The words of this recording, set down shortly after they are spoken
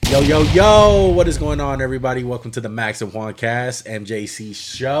Yo, what is going on, everybody? Welcome to the Max and Juan Cast MJC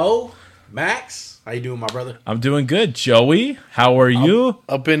show. Max, how you doing, my brother? I'm doing good. Joey, how are you?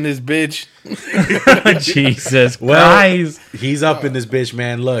 Up in this bitch. Jesus Christ. Well, he's up in this bitch,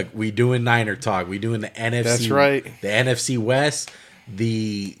 man. Look, we doing Niner talk. We doing the NFC. That's right. The NFC West,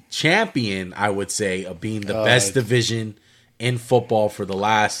 the champion, I would say, of being the best division in football for the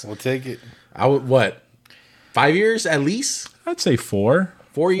last. We'll take it. 5 years at least? I'd say 4.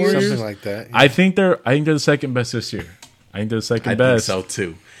 4 years? Something like that. Yeah. I think they're the second best this year. I think they're the second best. I think so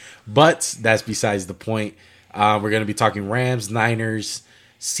too. But that's besides the point. We're going to be talking Rams, Niners,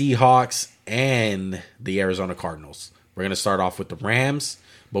 Seahawks, and the Arizona Cardinals. We're going to start off with the Rams.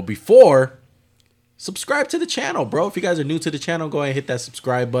 But before, subscribe to the channel, bro. If you guys are new to the channel, go ahead and hit that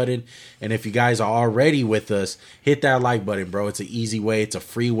subscribe button. And if you guys are already with us, hit that like button, bro. It's an easy way. It's a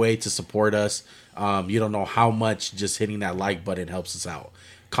free way to support us. You don't know how much just hitting that like button helps us out.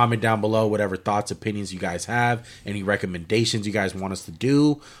 Comment down below whatever thoughts, opinions you guys have, any recommendations you guys want us to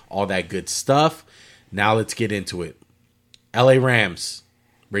do, all that good stuff. Now let's get into it. LA Rams,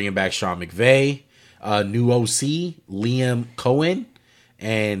 bringing back Sean McVay, new OC, Liam Cohen,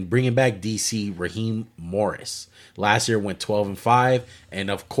 and bringing back DC Raheem Morris. Last year went 12-5, and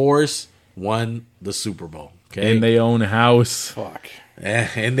of course, won the Super Bowl. Okay, And they own a house. Fuck.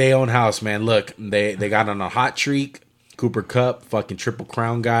 And they own house, man. Look, they got on a hot streak. Cooper Kupp, fucking Triple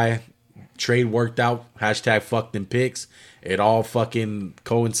Crown guy. Trade worked out. Hashtag fuck them picks. It all fucking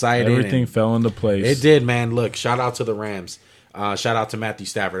coincided. Everything fell into place. It did, man. Look, shout out to the Rams. Shout out to Matthew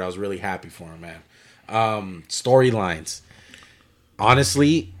Stafford. I was really happy for him, man. Storylines.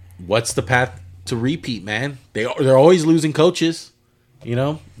 Honestly, what's the path to repeat, man? They're always losing coaches. You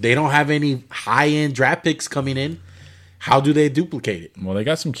know, they don't have any high-end draft picks coming in. How do they duplicate it? Well, they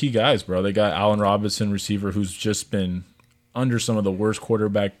got some key guys, bro. They got Allen Robinson, receiver, who's just been under some of the worst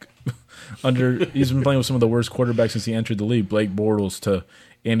quarterback. He's been playing with some of the worst quarterbacks since he entered the league. Blake Bortles to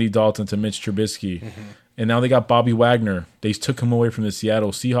Andy Dalton to Mitch Trubisky. Mm-hmm. And now they got Bobby Wagner. They took him away from the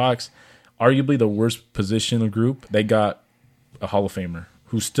Seattle Seahawks. Arguably the worst position group. They got a Hall of Famer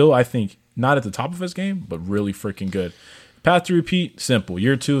who's still, I think, not at the top of his game, but really freaking good. Path to repeat, simple.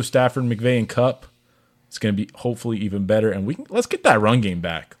 Year 2 of Stafford, McVay, and Kupp. It's going to be hopefully even better, and let's get that run game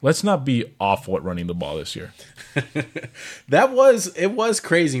back. Let's not be awful at running the ball this year. It was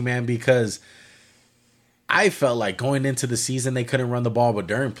crazy, man, because I felt like going into the season they couldn't run the ball, but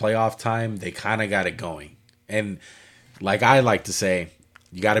during playoff time they kind of got it going. And like I like to say,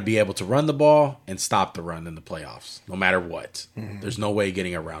 you got to be able to run the ball and stop the run in the playoffs, no matter what. Mm-hmm. There's no way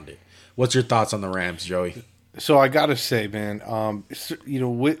getting around it. What's your thoughts on the Rams, Joey? So I gotta say, man,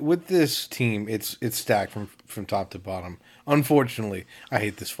 with this team, it's stacked from top to bottom. Unfortunately, I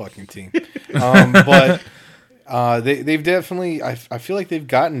hate this fucking team, but they've definitely. I feel like they've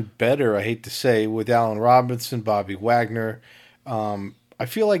gotten better. I hate to say, with Allen Robinson, Bobby Wagner. I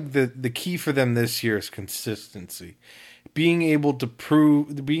feel like the key for them this year is consistency, being able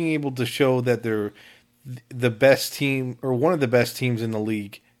to show that they're the best team or one of the best teams in the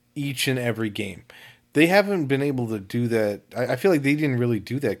league each and every game. They haven't been able to do that. I feel like they didn't really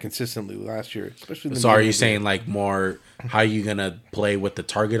do that consistently last year. Especially. So are you saying like more how you going to play with the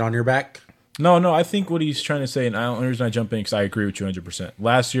target on your back? No. I think what he's trying to say, and the only reason I jump in because I agree with you 100%.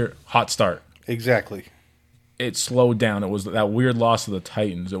 Last year, hot start. Exactly. It slowed down. It was that weird loss to the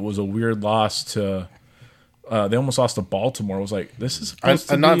Titans. It was a weird loss to they almost lost to Baltimore. It was like, this is supposed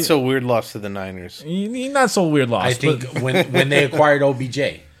to be... not so weird loss to the Niners. Not so weird loss. I think when they acquired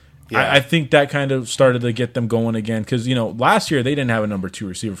OBJ. Yeah. I think that kind of started to get them going again because, last year they didn't have a number 2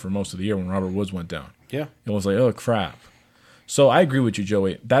 receiver for most of the year when Robert Woods went down. Yeah. It was like, oh, crap. So I agree with you,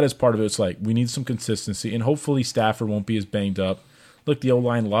 Joey. That is part of it. It's like we need some consistency, and hopefully Stafford won't be as banged up. Look, the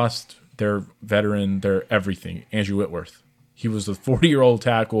O-line lost their veteran, their everything, Andrew Whitworth. He was a 40-year-old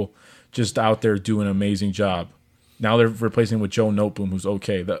tackle just out there doing an amazing job. Now they're replacing him with Joe Noteboom, who's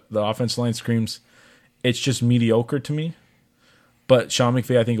okay. The offensive line screams, it's just mediocre to me. But Sean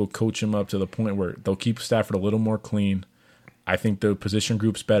McVay, I think, will coach him up to the point where they'll keep Stafford a little more clean. I think the position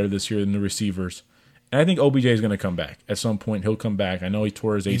group's better this year than the receivers. And I think OBJ is going to come back. At some point, he'll come back. I know he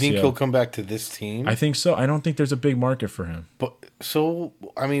tore his ACL. You think he'll come back to this team? I think so. I don't think there's a big market for him. But so,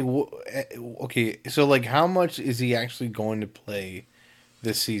 I mean, okay. So, like, how much is he actually going to play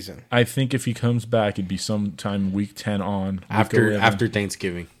this season? I think if he comes back, it'd be sometime week 10 on. After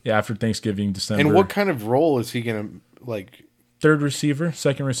Thanksgiving. Yeah, after Thanksgiving, December. And what kind of role is he going to, like... Third receiver,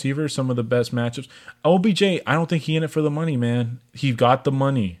 second receiver, some of the best matchups. OBJ, I don't think he's in it for the money, man. He got the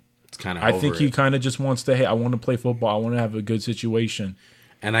money. It's kind of I think he kind of just wants to, hey, I want to play football. I want to have a good situation.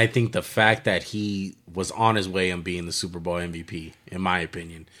 And I think the fact that he was on his way on being the Super Bowl MVP, in my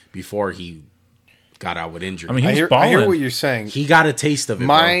opinion, before he got out with injury. I mean, he was I balling. hear what you're saying. He got a taste of it.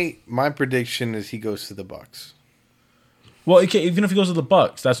 My prediction is he goes to the Bucks. Well, okay, even if he goes to the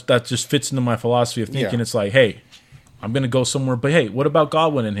Bucks, that just fits into my philosophy of thinking. Yeah. It's like, hey, I'm going to go somewhere, but hey, what about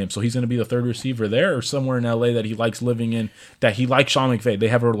Godwin and him? So he's going to be the third receiver there, or somewhere in LA that he likes living in, that he likes Sean McVay. They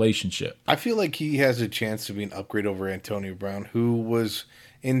have a relationship. I feel like he has a chance to be an upgrade over Antonio Brown, who was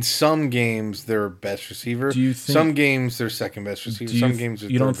in some games their best receiver. Do you think- some games their second best receiver? Some games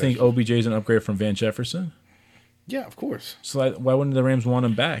you don't think OBJ is an upgrade from Van Jefferson? Yeah, of course. So why wouldn't the Rams want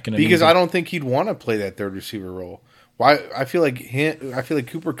him back? And Because I don't think he'd want to play that third receiver role. Why? I feel like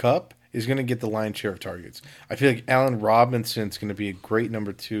Cooper Kupp is going to get the lion's share of targets. I feel like Allen Robinson's going to be a great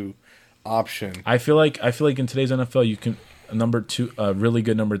number 2 option. I feel like in today's NFL, you can a really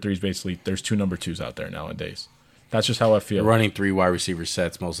good number 3 is basically there's 2 number 2s out there nowadays. That's just how I feel. Running 3 wide receiver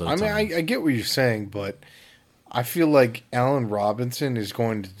sets most of the time. I get what you're saying, but I feel like Allen Robinson is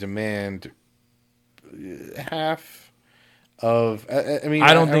going to demand half of. I mean,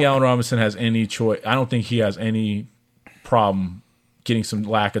 I don't think Allen Robinson has any choice. I don't think he has any problem getting some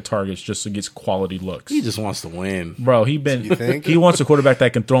lack of targets just to get quality looks. He just wants to win. Bro, You think? he wants a quarterback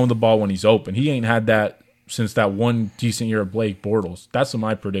that can throw him the ball when he's open. He ain't had that since that one decent year of Blake Bortles. That's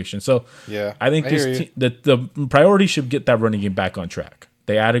my prediction. So Yeah, I think I this hear you. the priority should get that running game back on track.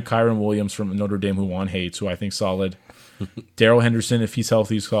 They added Kyron Williams from Notre Dame, who Juan hates, who I think solid. Darrell Henderson, if he's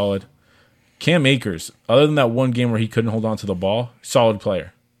healthy, is solid. Cam Akers, other than that one game where he couldn't hold on to the ball, solid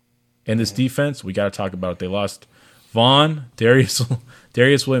player. And this defense, we got to talk about it. They lost Vaughn, Darius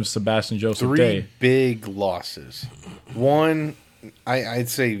Williams, Sebastian Joseph 3 Day. big losses. One, I'd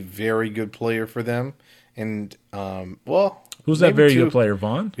say very good player for them, and Who's that maybe very 2. good player,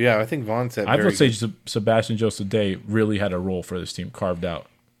 Vaughn? Yeah, I think Vaughn's that. I very would say good. Sebastian Joseph Day really had a role for this team carved out.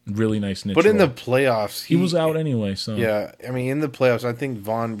 Really nice niche But in the role. playoffs, He was out anyway, so Yeah, I mean, in the playoffs, I think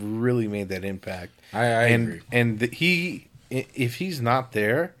Vaughn really made that impact. I agree. And if he's not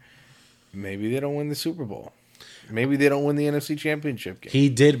there, maybe they don't win the Super Bowl. Maybe they don't win the NFC Championship game. He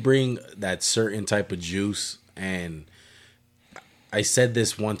did bring that certain type of juice, and I said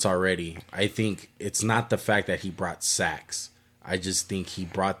this once already. I think it's not the fact that he brought sacks. I just think he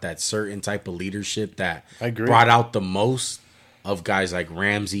brought that certain type of leadership that I agree. brought out the most of guys like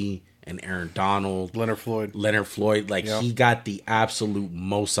Ramsey and Aaron Donald, Leonard Floyd. Like, Yeah. he got the absolute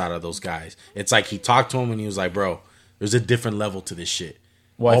most out of those guys. It's like he talked to him and he was like, bro, there's a different level to this shit.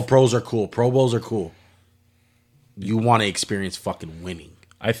 Well, All pros are cool. Pro Bowls are cool. You want to experience fucking winning.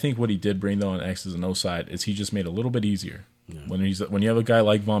 I think what he did bring though on X's and O side is he just made it a little bit easier. When you have a guy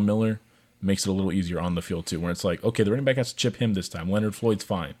like Von Miller, it makes it a little easier on the field too. Where it's like, okay, the running back has to chip him this time. Leonard Floyd's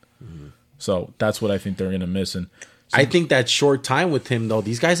fine. So that's what I think they're going to miss. And I think that short time with him, though,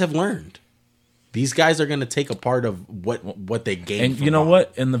 these guys have learned. These guys are going to take a part of what they gained. And from you know Vaughn.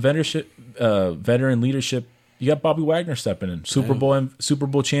 what? In the veteran leadership, you got Bobby Wagner stepping in, Super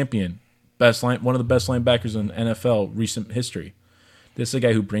Bowl champion, one of the best linebackers in NFL recent history. This is a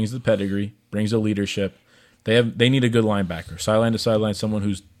guy who brings the pedigree, brings the leadership. They need a good linebacker, sideline to sideline, someone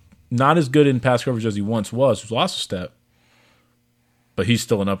who's not as good in pass coverage as he once was, who's lost a step, but he's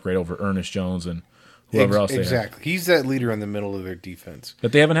still an upgrade over Ernest Jones and whoever else they have. Exactly. He's that leader in the middle of their defense,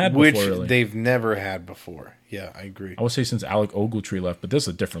 That they haven't had which before, really. they've never had before. Yeah, I agree. I would say since Alec Ogletree left, but this is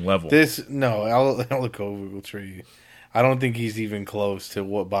a different level. Alec Ogletree, I don't think he's even close to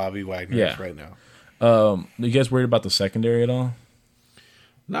what Bobby Wagner is right now. You guys worried about the secondary at all?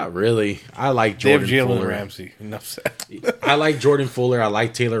 Not really. I like They have Jordan Jalen Fuller. Ramsey. Enough said. I like Jordan Fuller. I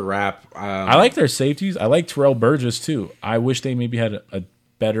like Taylor Rapp. I like their safeties. I like Terrell Burgess too. I wish they maybe had a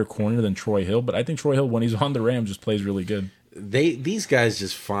better corner than Troy Hill, but I think Troy Hill, when he's on the Rams, just plays really good. These guys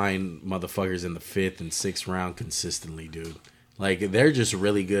just find motherfuckers in the 5th and 6th round consistently, dude. Like, they're just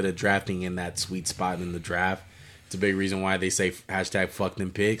really good at drafting in that sweet spot in the draft. It's a big reason why they say hashtag fuck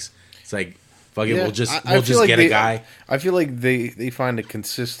them picks. It's like, fuck it, Yeah, we'll just I feel like get a guy. I feel like they find a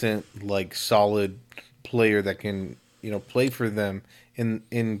consistent, like, solid player that can, play for them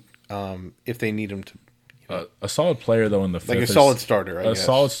in if they need him to. A solid player though in the 5th, Like a solid starter, I a guess.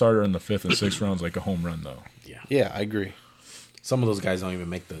 solid starter in the 5th and 6th rounds, like a home run though. Yeah, I agree. Some of those guys don't even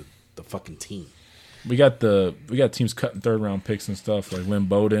make the fucking team. We got teams cutting 3rd round picks and stuff like Lynn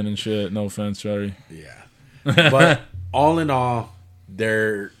Bowden and shit. No offense, Charlie. Yeah. But all in all,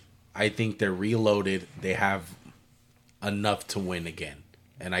 I think they're reloaded. They have enough to win again.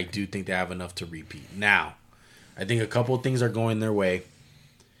 And I do think they have enough to repeat. Now, I think a couple of things are going their way.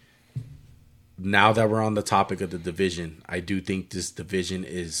 Now that we're on the topic of the division, I do think this division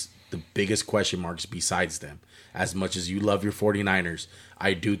is the biggest question marks besides them. As much as you love your 49ers,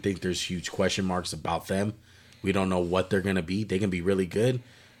 I do think there's huge question marks about them. We don't know what they're going to be. They can be really good,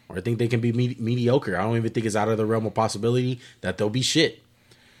 or I think they can be mediocre. I don't even think it's out of the realm of possibility that they'll be shit.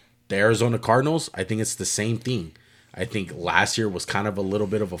 The Arizona Cardinals, I think it's the same thing. I think last year was kind of a little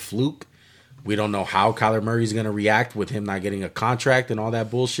bit of a fluke. We don't know how Kyler Murray's going to react with him not getting a contract and all that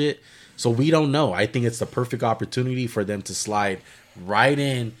bullshit. So we don't know. I think it's the perfect opportunity for them to slide right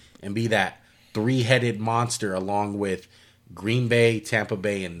in and be that three-headed monster along with Green Bay, Tampa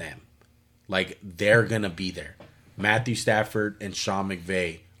Bay, and them. Like, they're going to be there. Matthew Stafford and Sean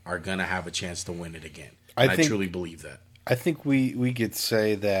McVay are going to have a chance to win it again. I truly believe that. I think we could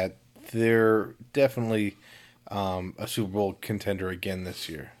say that they're definitely a Super Bowl contender again this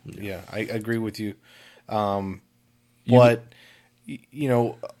year. Yeah, I agree with you. But you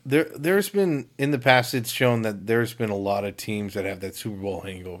know, there's been in the past, it's shown that there's been a lot of teams that have that Super Bowl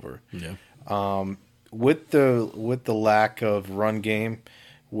hangover. Yeah. With the lack of run game,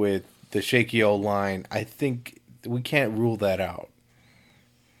 with the shaky O line, I think we can't rule that out.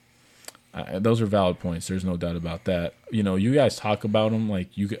 Those are valid points. There's no doubt about that. You know, you guys talk about them like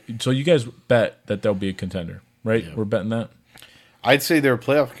so you guys bet that they'll be a contender, right? Yeah. We're betting that. I'd say they're a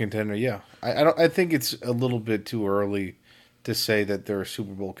playoff contender. Yeah, I think it's a little bit too early to say that they're a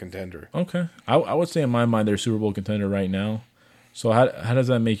Super Bowl contender. Okay, I would say in my mind they're a Super Bowl contender right now. So how does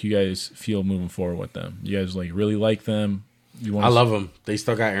that make you guys feel moving forward with them? You guys like really like them? I love them. They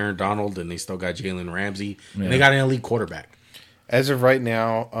still got Aaron Donald and they still got Jalen Ramsey and they got an elite quarterback. As of right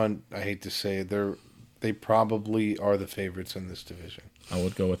now, I hate to say it, they probably are the favorites in this division. I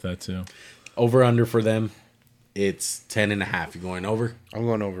would go with that too. Over under for them, it's 10.5. You going over? I'm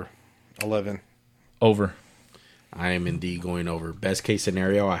going over. 11. Over. I am indeed going over. Best case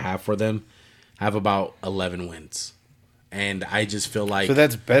scenario I have for them, I have about 11 wins. And I just feel like... So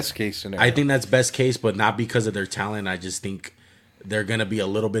that's best case scenario. I think that's best case, but not because of their talent. I just think they're going to be a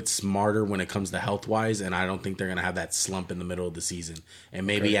little bit smarter when it comes to health-wise, and I don't think they're going to have that slump in the middle of the season. And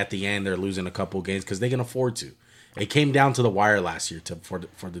maybe at the end they're losing a couple games because they can afford to. It came down to the wire last year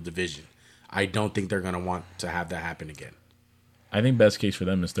for the division. I don't think they're going to want to have that happen again. I think best case for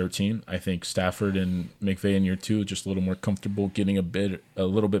them is 13. I think Stafford and McVay in year 2 just a little more comfortable, getting a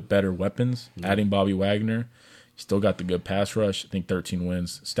little bit better weapons, adding Bobby Wagner. Still got the good pass rush. I think 13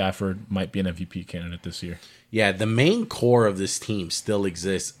 wins. Stafford might be an MVP candidate this year. Yeah, the main core of this team still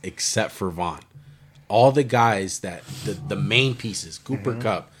exists except for Vaughn. All the guys that the main pieces, Cooper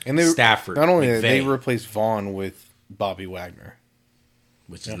Kupp, and Stafford. Not only that, they replaced Vaughn with Bobby Wagner.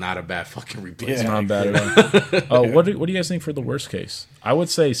 Which is not a bad fucking replacement. It's not bad at all. What do you guys think for the worst case? I would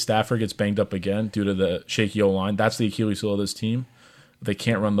say Stafford gets banged up again due to the shaky O-line. That's the Achilles heel of this team. They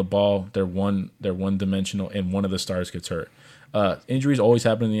can't run the ball. They're one-dimensional, and one of the stars gets hurt. Injuries always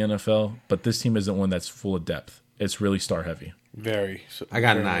happen in the NFL, but this team isn't one that's full of depth. It's really star-heavy. Very. I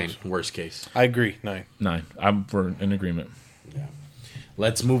got 9, worst case. I agree, 9. 9. We're in agreement. Yeah.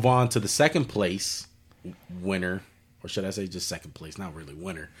 Let's move on to the second place winner. Or should I say just second place? Not really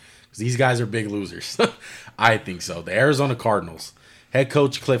winner. Because these guys are big losers. I think so. The Arizona Cardinals. Head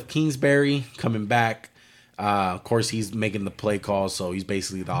coach Cliff Kingsbury coming back. Of course, he's making the play calls, so he's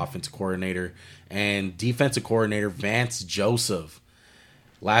basically the offensive coordinator. And defensive coordinator Vance Joseph.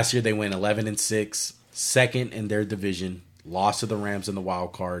 Last year, they went 11-6, second in their division. Lost to the Rams in the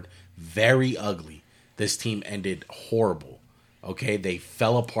wild card. Very ugly. This team ended horrible. Okay, they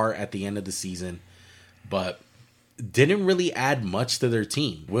fell apart at the end of the season. But... didn't really add much to their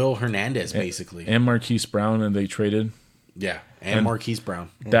team. Will Hernandez, basically. And Marquise Brown, and they traded. Yeah, and Marquise Brown.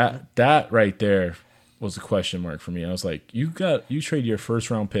 That right there was a question mark for me. I was like, you trade your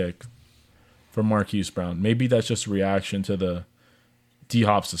first-round pick for Marquise Brown. Maybe that's just a reaction to the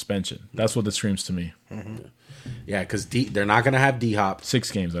D-Hop suspension. That's what this screams to me. Mm-hmm. Yeah, because they're not going to have D-Hop.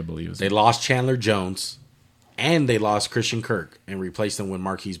 6 games, I believe. They lost Chandler Jones, and they lost Christian Kirk and replaced him with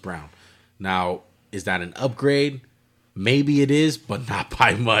Marquise Brown. Now, is that an upgrade? Maybe it is, but not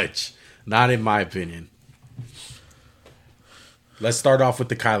by much. Not in my opinion. Let's start off with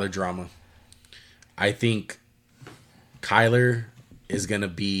the Kyler drama. I think Kyler is going to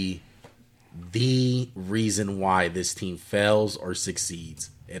be the reason why this team fails or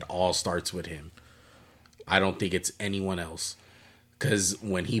succeeds. It all starts with him. I don't think it's anyone else. Because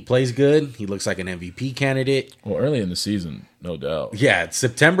when he plays good, he looks like an MVP candidate. Well, early in the season, no doubt. Yeah,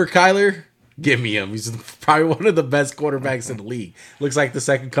 September Kyler... give me him. He's probably one of the best quarterbacks in the league. Looks like the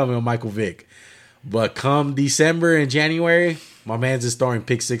second coming of Michael Vick. But come December and January, my man's just throwing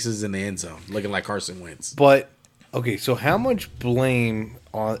pick sixes in the end zone, looking like Carson Wentz. But, okay, so how much blame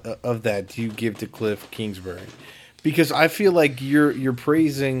of that do you give to Cliff Kingsbury? Because I feel like you're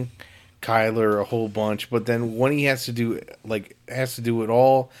praising Kyler a whole bunch, but then when he has to do it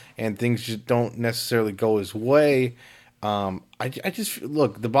all, and things just don't necessarily go his way. I just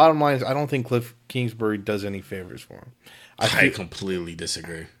look. The bottom line is I don't think Cliff Kingsbury does any favors for him. I completely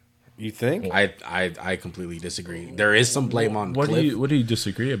disagree. You think? I completely disagree. There is some blame on What Cliff. do you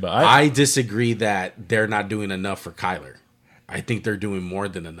disagree about? I disagree that they're not doing enough for Kyler. I think they're doing more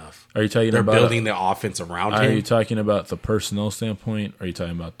than enough. Are you talking they're about building the offense around him? Are you talking about the personnel standpoint? Or are you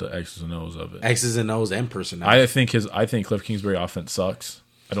talking about the X's and O's of it? X's and O's and personnel. I think Cliff Kingsbury offense sucks.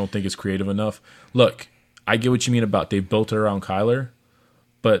 I don't think it's creative enough. Look, I get what you mean about they built it around Kyler,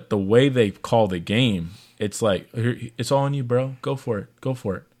 but the way they call the game, it's like it's all on you, bro. Go for it.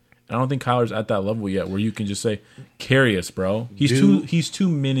 And I don't think Kyler's at that level yet where you can just say, "Carry us, bro." He's too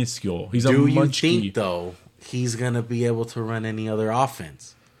minuscule. He's a munchkin. Do you think though he's gonna be able to run any other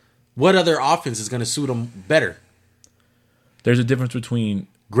offense? What other offense is gonna suit him better? There's a difference between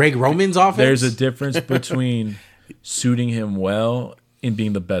Greg Roman's offense. There's a difference between suiting him well and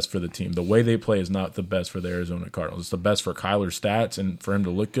being the best for the team. The way they play is not the best for the Arizona Cardinals. It's the best for Kyler's stats and for him to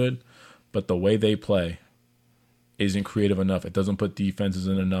look good, but the way they play isn't creative enough. It doesn't put defenses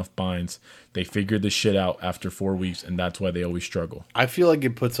in enough binds. They figured the shit out after 4 weeks, and that's why they always struggle. I feel like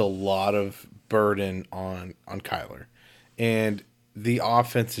it puts a lot of burden on Kyler, and the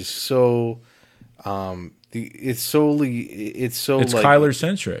offense is so it's Kyler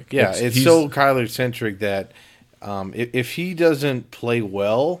centric. Yeah, it's so Kyler centric that if he doesn't play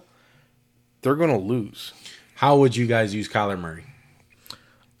well, they're going to lose. How would you guys use Kyler Murray?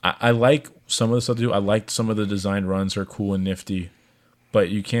 I like some of the stuff to do. I like some of the design runs are cool and nifty, but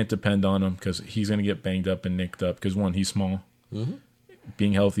you can't depend on him because he's going to get banged up and nicked up because, one, he's small. Mm-hmm.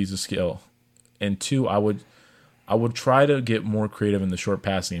 Being healthy is a skill. And two, I would try to get more creative in the short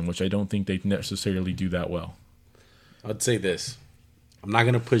passing game, which I don't think they necessarily do that well. I'd say this. I'm not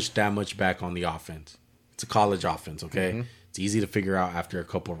going to push that much back on the offense. It's a college offense, okay? Mm-hmm. It's easy to figure out after a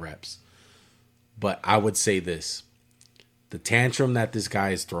couple reps. But I would say this. The tantrum that this guy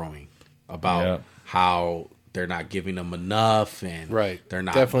is throwing about how they're not giving him enough and they're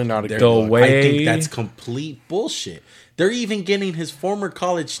not definitely not a good look. I think that's complete bullshit. They're even getting his former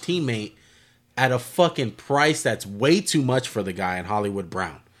college teammate at a fucking price that's way too much for the guy in Hollywood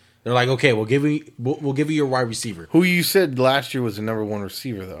Brown. They're like, okay, we'll give you your wide receiver. Who you said last year was the number one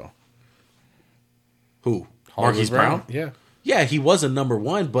receiver though? Who? Marquise Brown? Yeah, he was a number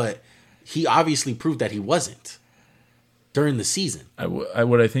one, but he obviously proved that he wasn't during the season.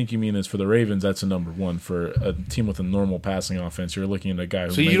 What I think you mean is for the Ravens, that's a number one. For a team with a normal passing offense, you're looking at a guy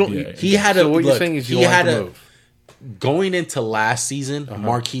who you're saying is you don't like the move. Going into last season,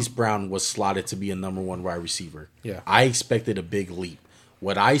 Marquise Brown was slotted to be a number one wide receiver. Yeah. I expected a big leap.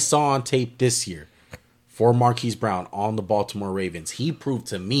 What I saw on tape this year for Marquise Brown on the Baltimore Ravens, he proved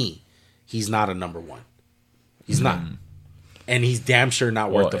to me he's not a number one. He's not. And he's damn sure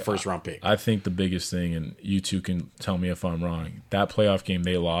not worth the first round pick. I think the biggest thing, and you two can tell me if I'm wrong, that playoff game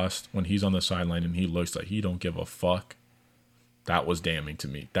they lost, when he's on the sideline and he looks like he don't give a fuck, that was damning to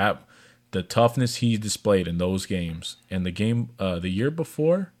me. The toughness he displayed in those games, and the game the year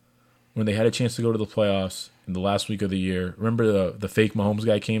before, when they had a chance to go to the playoffs in the last week of the year, remember the fake Mahomes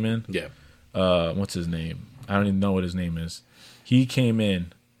guy came in? Yeah. What's his name? I don't even know what his name is. He came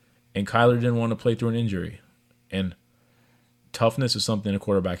in, and Kyler didn't want to play through an injury. And toughness is something a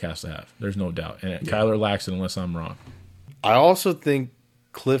quarterback has to have. There's no doubt. And Kyler lacks it unless I'm wrong. I also think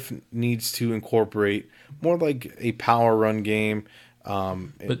Cliff needs to incorporate more like a power run game.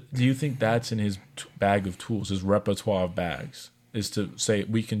 But do you think that's in his bag of tools, his repertoire of bags, is to say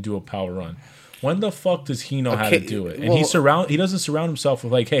we can do a power run? When the fuck does he know how to do it? And he doesn't surround himself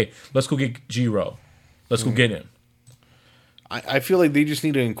with like, hey, let's go get G-Ro. Let's go get him. I feel like they just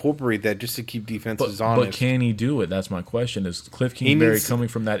need to incorporate that just to keep defenses honest. But can he do it? That's my question. Is Cliff Kingsbury coming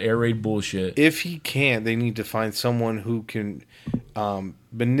from that air raid bullshit? If he can't, they need to find someone who can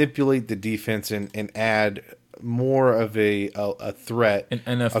manipulate the defense and add more of a threat. An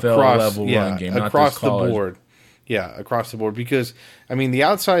NFL level run game, not across this the board. Yeah, across the board. Because, I mean, the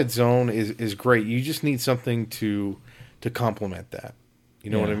outside zone is great. You just need something to complement that. You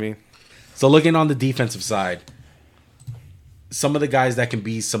know what I mean? So looking on the defensive side, some of the guys that can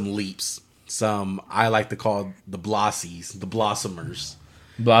be some leaps, some I like to call the Blossies, the Blossomers.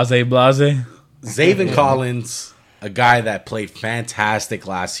 Blase. Zaven Collins, a guy that played fantastic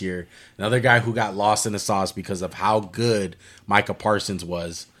last year. Another guy who got lost in the sauce because of how good Micah Parsons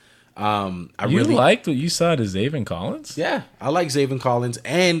was. You liked what you saw to Zaven Collins? Yeah, I like Zaven Collins.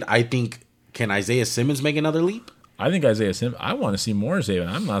 And I think, can Isaiah Simmons make another leap? I think Isaiah Simmons, I want to see more Zaven.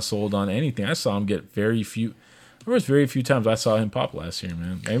 I'm not sold on anything. I saw him get very few. There was very few times I saw him pop last year,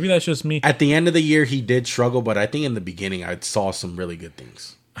 man. Maybe that's just me. At the end of the year, he did struggle, but I think in the beginning, I saw some really good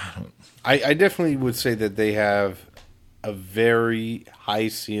things. I definitely would say that they have a very high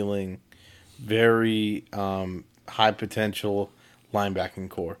ceiling, very high potential linebacking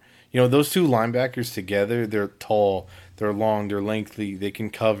core. You know, those two linebackers together, they're tall, they're long, they're lengthy, they can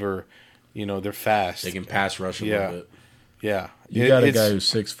cover, you know, they're fast. They can pass rush a little bit. Yeah. You got a guy who's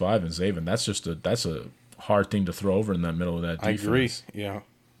 6'5" and Zaven. That's a hard thing to throw over in that middle of that defense. I agree. Yeah.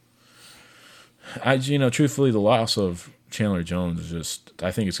 Truthfully, the loss of Chandler Jones is just,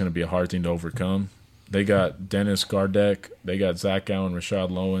 I think it's going to be a hard thing to overcome. They got Dennis Gardeck, they got Zach Allen,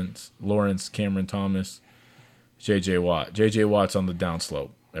 Rashad Lawrence, Cameron Thomas, J.J. Watt. J.J. Watt's on the downslope,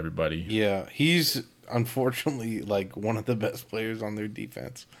 everybody. Yeah, he's unfortunately like one of the best players on their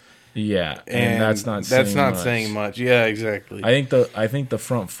defense. Yeah, and that's not saying much. Yeah, exactly. I think the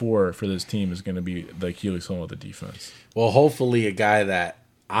front four for this team is going to be the Achilles heel of the defense. Well, hopefully a guy that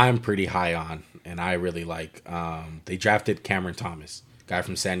I'm pretty high on and I really like. They drafted Cameron Thomas, guy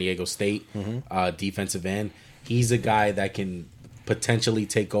from San Diego State, defensive end. He's a guy that can potentially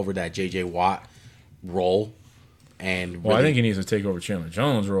take over that J.J. Watt role. And I think he needs to take over Chandler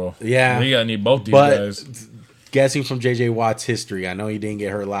Jones' role. Yeah, you gotta need both these guys. Guessing from J.J. Watt's history, I know he didn't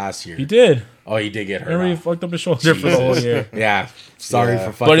get hurt last year. He did. Oh, he did get hurt. Remember, he fucked up his shoulder for the whole year. Yeah, sorry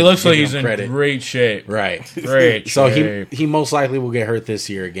for fucking. But he looks like he's in great shape. Right, great. So shape. he most likely will get hurt this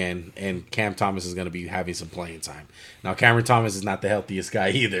year again, and Cam Thomas is going to be having some playing time. Now, Cameron Thomas is not the healthiest guy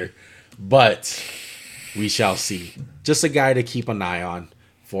either, but we shall see. Just a guy to keep an eye on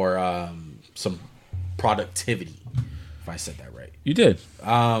for some productivity. If I said that right, you did.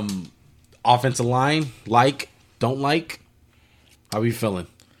 Offensive line, don't like. How are you feeling?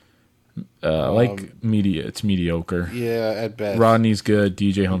 It's mediocre. Yeah, at best. Rodney's good.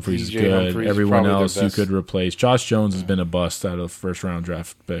 DJ Humphrey's good. Humphrey's Everyone else you could replace. Josh Jones has been a bust out of the first round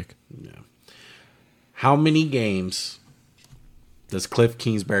draft pick. Yeah. How many games does Cliff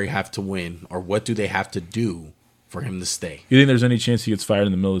Kingsbury have to win, or what do they have to do for him to stay? You think there's any chance he gets fired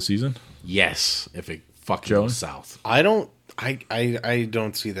in the middle of the season? Yes, if it fucking goes south. I don't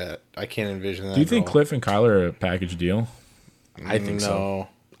see that. I can't envision that. Do you think Cliff and Kyler are a package deal? I think so.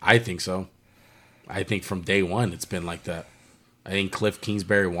 I think so. I think from day one it's been like that. I think Cliff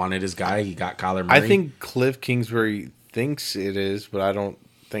Kingsbury wanted his guy. He got Kyler Murray. I think Cliff Kingsbury thinks it is, but I don't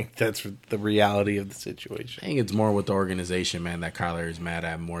think that's the reality of the situation. I think it's more with the organization, man, that Kyler is mad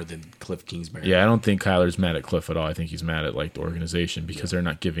at more than Cliff Kingsbury. Yeah, I don't think Kyler's mad at Cliff at all. I think he's mad at the organization because they're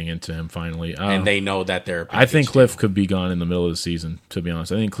not giving in to him finally. And they know that they're. I think Cliff could be gone in the middle of the season. To be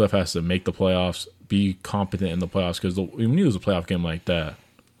honest, I think Cliff has to make the playoffs, be competent in the playoffs because when you lose a playoff game like that,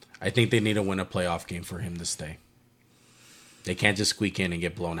 I think they need to win a playoff game for him to stay. They can't just squeak in and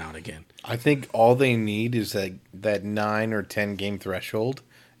get blown out again. I think all they need is that 9 or 10 game threshold,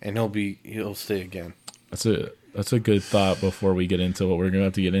 and he'll stay again. That's a good thought before we get into what we're going to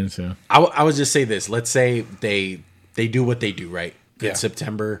have to get into. I would just say this. Let's say they do what they do, right? Yeah. In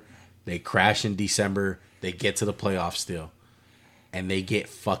September, they crash in December, they get to the playoffs still, and they get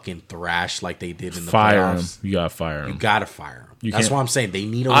fucking thrashed like they did in the playoffs. Him. You got to fire him. You got to fire him. That's what I'm saying. They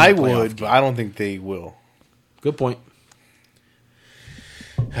need a would, but I don't think they will. Good point.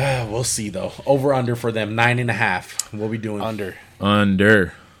 We'll see, though. Over under for them, 9.5. What are we doing?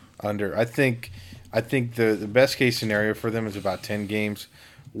 Under. I think the best case scenario for them is about 10 games.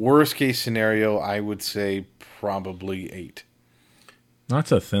 Worst case scenario, I would say probably 8.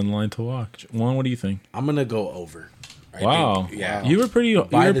 That's a thin line to walk. Juan, what do you think? I'm gonna go over. Wow. You were pretty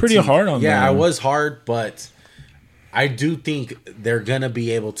hard on that. Yeah, I was hard, but I do think they're gonna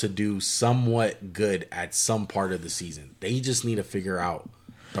be able to do somewhat good at some part of the season. They just need to figure out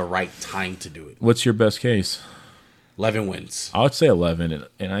the right time to do it. What's your best case? 11 wins. I would say 11,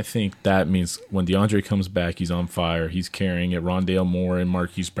 and I think that means when DeAndre comes back, he's on fire. He's carrying it. Rondale Moore and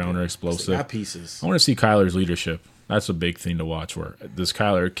Marquise Brown are explosive. They got pieces. I want to see Kyler's leadership. That's a big thing to watch. Where does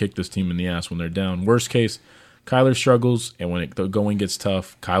Kyler kick this team in the ass when they're down? Worst case, Kyler struggles, and when the going gets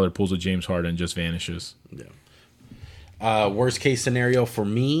tough, Kyler pulls a James Harden and just vanishes. Yeah. Worst case scenario for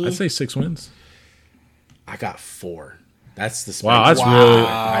me, I'd say 6 wins. I got 4. That's the wow. That's really.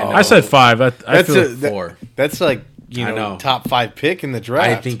 I said 5. I feel 4. That's like top 5 pick in the draft.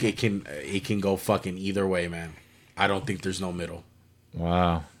 I think it can go fucking either way, man. I don't think there's no middle.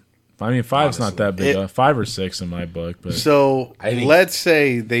 Wow. I mean, 5's not that big. 5 or 6 in my book. But so let's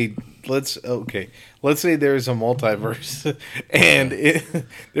say there's a multiverse, and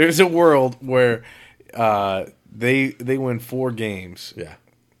there's a world where they win 4 games. Yeah.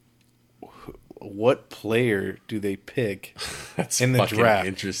 what player do they pick That's in the fucking draft?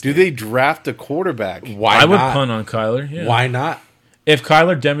 interesting. Do they draft a quarterback? Why I would not? punt on Kyler. Yeah. Why not? If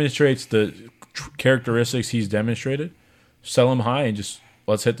Kyler demonstrates the characteristics he's demonstrated, sell him high and just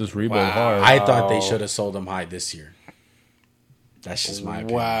let's hit this rebuild hard. I thought they should have sold him high this year. That's just my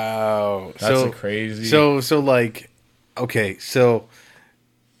opinion. Wow, That's a crazy. So like, okay, so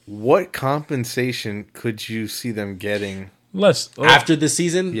what compensation could you see them getting? After the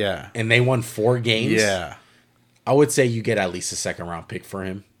season, Yeah. and they won 4 games, Yeah, I would say you get at least a second round pick for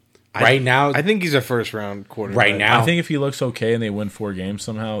him. Right now, I think he's a first round quarterback. right now, I think if he looks okay and they win 4 games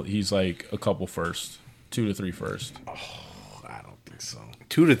somehow, he's like a couple first, 2 to 3 first. I don't think so.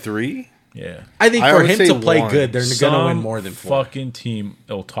 2 to 3. Yeah. I think I for would him say to play 1. good, they're going to Some win more than 4. fucking team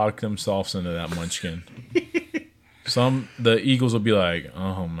will talk themselves into that munchkin. The Eagles will be like,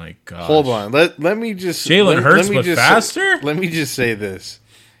 oh my god. Hold on, let me just Jalen Hurts, but just faster? Let me just say this: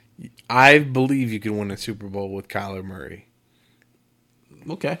 I believe you can win a Super Bowl with Kyler Murray.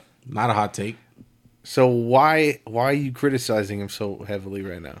 Okay, not a hot take. So why are you criticizing him so heavily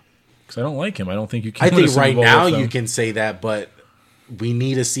right now? Because I don't like him. I don't think you can. I win a think Super right Bowl now with you them. can say that, but we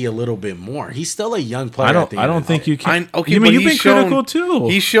need to see a little bit more. He's still a young player. I at don't. the I end don't of the think day. you can. Okay, you mean but you've been he's shown- critical too?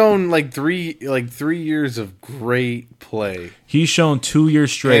 He's shown like three years of great play. He's shown 2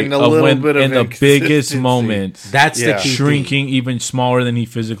 years straight And a of little when bit of in the inconsistency. biggest moments, That's Yeah. the key shrinking even smaller than he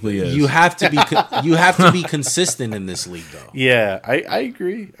physically is. thing. You have to be. You have to be consistent in this league, though, Yeah, I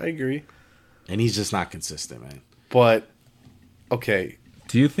agree. and he's just not consistent, man. But okay,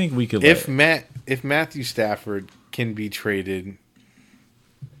 Do you think we could? if Matthew Stafford can be traded,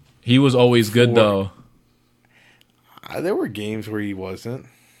 He was always good For- though. there were games where he wasn't.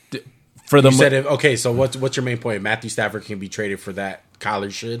 For the You said, okay, so what's your main point? Matthew Stafford can be traded for that.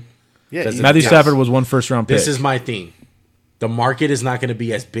 Kyler should. Yeah, Does it- Matthew Yes. Stafford was 1 first round pick. This is my thing. The market is not going to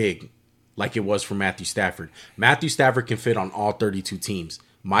be as big like it was for Matthew Stafford. Matthew Stafford can fit on all 32 teams.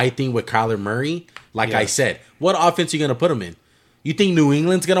 My thing with Kyler Murray, like I Yes. said, what offense are you going to put him in? You think New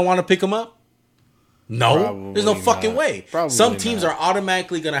England's going to want to pick him up? No, Probably there's no fucking not. way. Probably Some teams not. are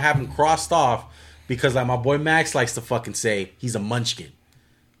automatically going to have him crossed off because, like my boy Max likes to fucking say, he's a munchkin.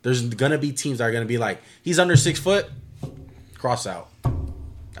 There's going to be teams that are going to be like, he's under 6 foot, cross out.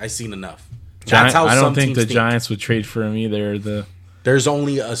 I've seen enough. That's how I don't some think teams the think. Giants would trade for him either. There's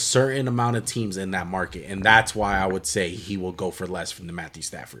only a certain amount of teams in that market, and that's why I would say he will go for less from the Matthew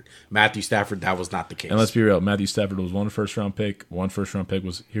Stafford. Matthew Stafford, that was not the case. And let's be real, Matthew Stafford was 1 first round pick. 1 first round pick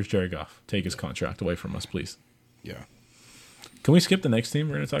was here's Jared Goff. Take his contract away from us, please. Yeah. Can we skip the next team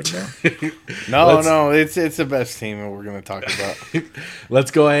we're going to talk about? No, it's the best team that we're going to talk about.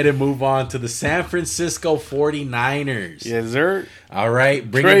 Let's go ahead and move on to the San Francisco 49ers. Yes, sir. All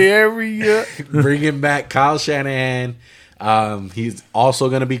right, Trey Area. bringing back Kyle Shanahan. He's also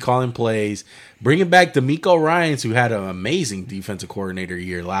going to be calling plays. Bringing back D'Amico Ryans, who had an amazing defensive coordinator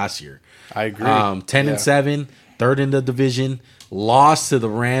year last year. I agree. 10-7, third in the division. Lost to the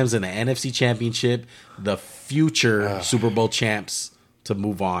Rams in the NFC Championship. The future Super Bowl champs to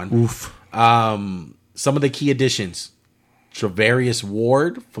move on. Oof. Some of the key additions: Travarius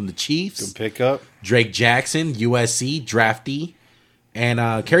Ward from the Chiefs, Pick up. Drake Jackson, USC draftee,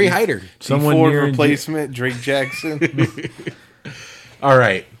 and Kerry Hyder. Someone Ford near replacement, Drake Jackson. All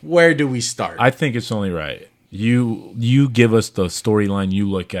right, where do we start? I think it's only right. You give us the storyline you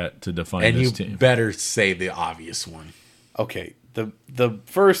look at to define and this you team. better say the obvious one. Okay, the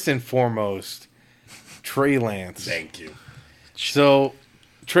first and foremost, Trey Lance. Thank you. So,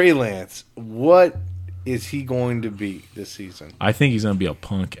 Trey Lance, what is he going to be this season? I think he's going to be a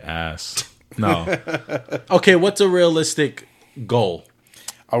punk ass. No. Okay, what's a realistic goal?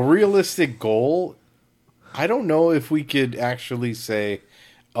 A realistic goal? I don't know if we could actually say,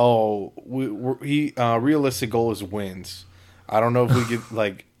 realistic goal is wins. I don't know if we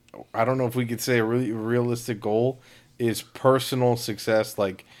could I don't know if we could say a really realistic goal is personal success,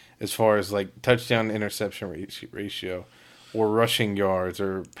 like as far as like touchdown to interception ratio, or rushing yards,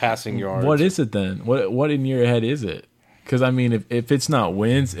 or passing yards. What is it then? What in your head is it? Because, I mean, if it's not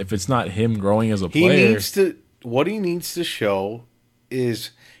wins, if it's not him growing as a player. What he needs to show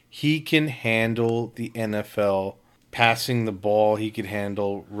is he can handle the NFL passing the ball. He can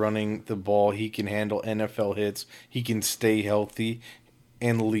handle running the ball. He can handle NFL hits. He can stay healthy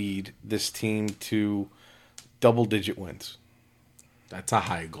and lead this team to double-digit wins. That's a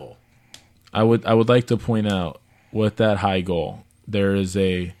high goal. I would like to point out with that high goal, there is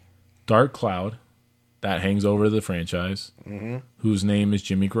a dark cloud that hangs over the franchise, whose name is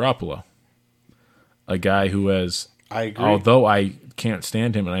Jimmy Garoppolo, a guy who has, I agree. although I can't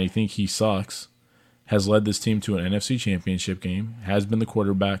stand him and I think he sucks, has led this team to an NFC Championship game, has been the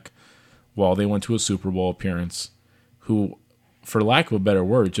quarterback while they went to a Super Bowl appearance, who, for lack of a better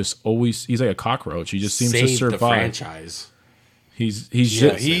word, just always he's like a cockroach. He just seems to Saved survive. the franchise. He's Yeah,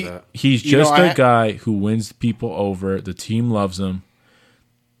 just he- just a guy who wins people over. The team loves him.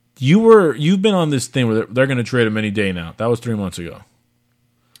 You've been on this thing where they're going to trade him any day now. That was 3 months ago.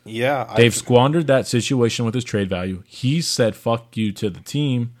 Yeah, They've squandered that situation with his trade value. He said, "Fuck you" to the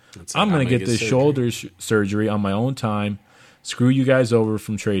team. I'm going to get this shoulder surgery on my own time. Screw you guys over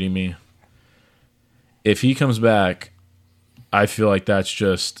from trading me. If he comes back, I feel like that's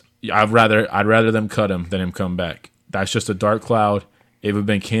just I'd rather them cut him than him come back. That's just a dark cloud. It would have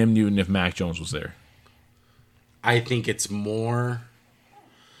been Cam Newton if Mac Jones was there. I think it's more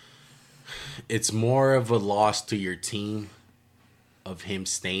of a loss to your team of him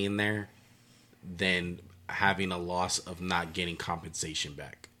staying there than having a loss of not getting compensation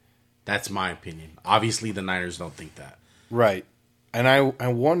back. That's my opinion. Obviously, the Niners don't think that. right. And I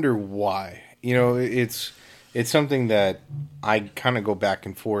wonder why. You know, it's something that I kind of go back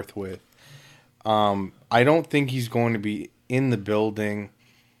and forth with. I don't think he's going to be in the building.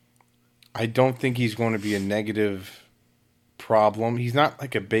 I don't think he's going to be a negative problem. He's not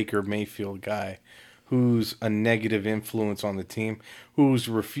like a Baker Mayfield guy who's a negative influence on the team, who's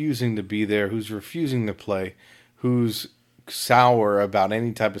refusing to be there, who's refusing to play, who's sour about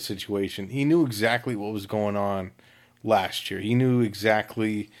any type of situation. He knew exactly what was going on last year. He knew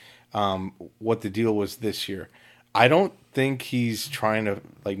exactly what the deal was this year. I don't think he's trying to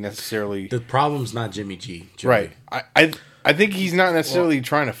like necessarily. The problem's not Jimmy G. Right. I think he's not necessarily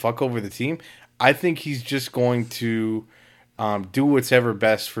trying to fuck over the team. I think he's just going to do what's ever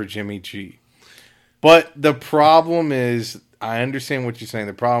best for Jimmy G. But the problem is, I understand what you're saying.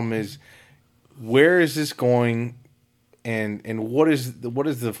 The problem is, where is this going, and what is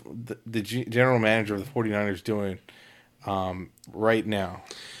the general manager of the 49ers doing right now?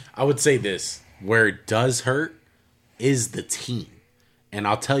 I would say this. Where it does hurt is the team. And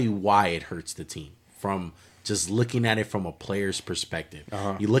I'll tell you why it hurts the team. From just looking at it from a player's perspective.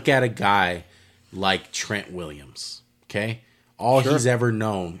 You look at a guy like Trent Williams, okay? All he's ever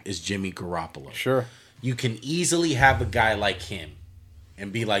known is Jimmy Garoppolo. Sure. You can easily have a guy like him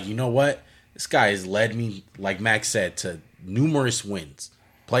and be like, you know what? This guy has led me, like Max said, to numerous wins.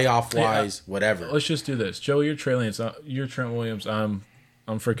 Playoff-wise, whatever. Let's just do this. Joe, you're Trey Lance. You're Trent Williams. I'm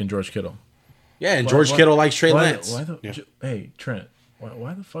freaking George Kittle. Yeah, and George Kittle likes Trey Lance. Hey, Trent,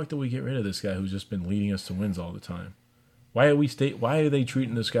 why the fuck did we get rid of this guy who's just been leading us to wins all the time? Why are they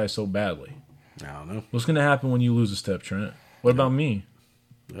treating this guy so badly? I don't know. What's going to happen when you lose a step, Trent? What about me?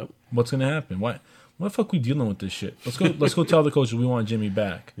 Yep. What's going to happen? Why the fuck we dealing with this shit? Let's go tell the coaches we want Jimmy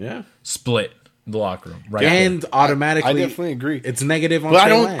back. Yeah. Split the locker room. Right. And automatically, I definitely agree. It's negative on But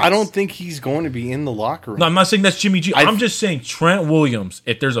Trey Lance. I don't think he's going to be in the locker room. No, I'm not saying that's Jimmy G. I'm just saying Trent Williams,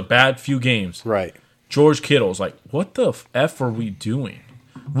 if there's a bad few games. Right. George Kittle's like, what the F are we doing?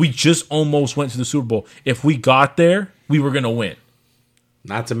 We just almost went to the Super Bowl. If we got there, we were going to win.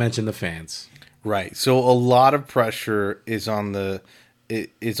 Not to mention the fans. Right. So a lot of pressure is on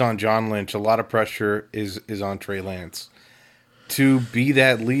on John Lynch. A lot of pressure is on Trey Lance to be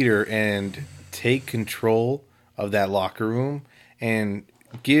that leader and take control of that locker room and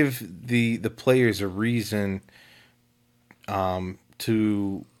give the players a reason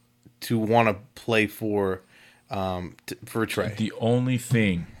to want to play for Trey. The only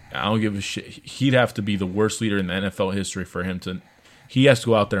thing, I don't give a shit. He'd have to be the worst leader in the NFL history for him to. He has to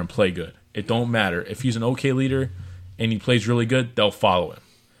go out there and play good. It don't matter if he's an okay leader and he plays really good. They'll follow him.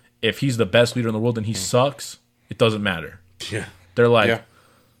 If he's the best leader in the world and he sucks, it doesn't matter. Yeah. They're like,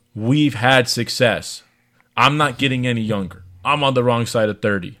 we've had success. I'm not getting any younger. I'm on the wrong side of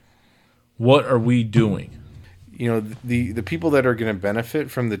 30. What are we doing? You know, the people that are going to benefit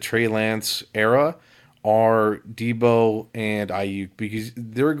from the Trey Lance era are Debo and Ayuk, because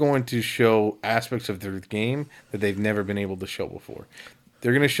they're going to show aspects of their game that they've never been able to show before.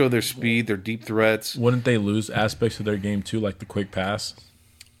 They're going to show their speed, their deep threats. Wouldn't they lose aspects of their game too, like the quick pass?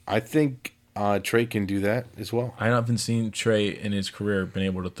 I think Trey can do that as well. I haven't seen Trey in his career been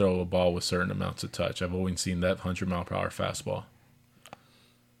able to throw a ball with certain amounts of touch. I've always seen that 100-mile-per-hour fastball.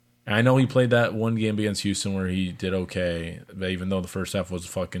 And I know he played that one game against Houston where he did okay, but even though the first half was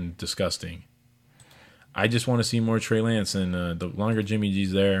fucking disgusting. I just want to see more Trey Lance, and the longer Jimmy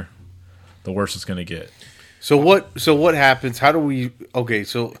G's there, the worse it's going to get. So what happens? How do we... Okay,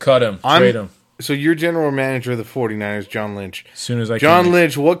 so... Cut him. Trade him. So you're general manager of the 49ers, John Lynch. As soon as I John can.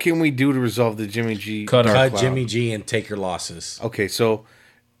 Lynch, what can we do to resolve the Jimmy G Cut dark cloud? Jimmy G and take your losses. Okay, so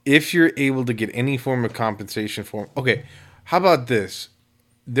if you're able to get any form of compensation for him... Okay, how about this?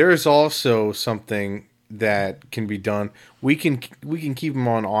 There's also something that can be done. We can keep him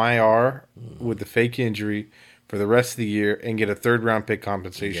on IR with the fake injury for the rest of the year and get a 3rd round pick You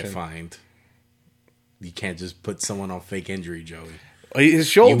compensation. get fined. You can't just put someone on fake injury, Joey. His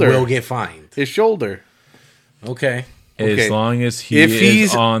shoulder. You will get fined. His shoulder. Okay. Okay. As long as he If is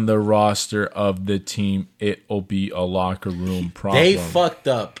he's- on the roster of the team, it'll be a locker room problem. They fucked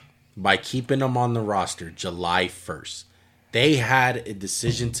up by keeping him on the roster July 1st. They had a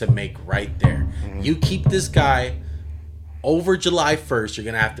decision to make right there. Mm-hmm. You keep this guy over July 1st, you're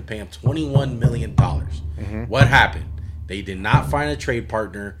going to have to pay him $21 million. Mm-hmm. What happened? They did not find a trade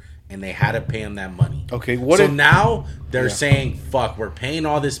partner, and they had to pay him that money. Okay, what so if- now they're saying, fuck, we're paying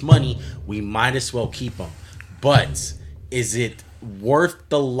all this money. We might as well keep him. But is it worth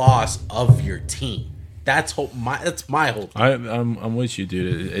the loss of your team? That's my whole thing. I'm with you,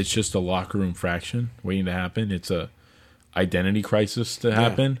 dude. It's just a locker room fraction waiting to happen. It's a identity crisis to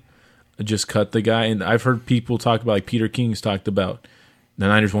happen. Just cut the guy. And I've heard people talk about, like Peter King's talked about, the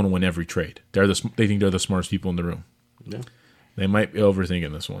Niners want to win every trade. They think they're the smartest people in the room. Yeah. They might be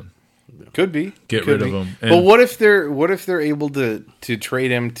overthinking this one. Could be. Get Could rid of be. him. But what if they're able to trade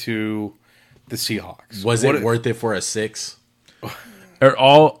him to the Seahawks? Was it worth it for a 6? Are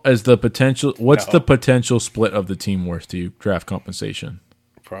all as the potential? What's No. the potential split of the team worth to you? Draft compensation.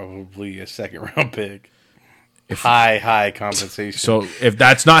 Probably a 2nd round pick. High compensation. So if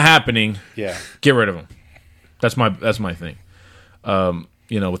that's not happening, yeah. get rid of him. That's my thing.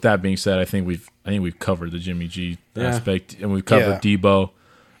 With that being said, I think we've covered the Jimmy G aspect, and we've covered Debo.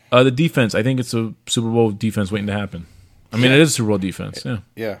 The defense, I think it's a Super Bowl defense waiting to happen. I mean, it is a Super Bowl defense. Yeah,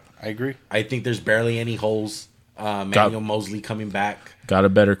 Yeah, I agree. I think there's barely any holes. Manuel Mosley coming back. got a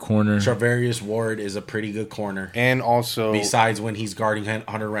better corner. Travarius Ward is a pretty good corner. And also Besides when he's guarding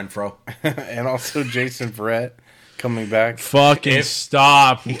Hunter Renfro. and also Jason Verrett coming back. Fucking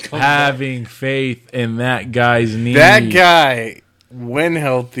stop having faith in that guy's knee. That guy, when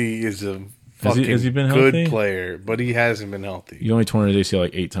healthy, is a fucking has he been good healthy? player, but he hasn't been healthy. You only torn his ACL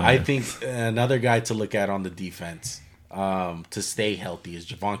like 8 times. I think another guy to look at on the defense to stay healthy is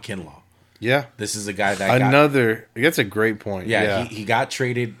Javon Kinlaw. Yeah. This is a guy that That's a great point. Yeah. He got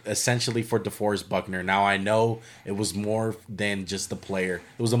traded essentially for DeForest Buckner. Now I know it was more than just the player.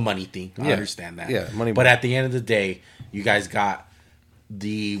 It was a money thing. I understand that. Yeah, money. But at the end of the day, you guys got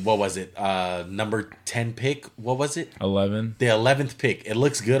the number 10 pick. What was it? 11. The 11th pick. It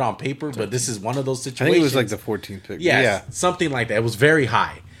looks good on paper, but this is one of those I situations. think it was like the 14th pick. Yeah, something like that. It was very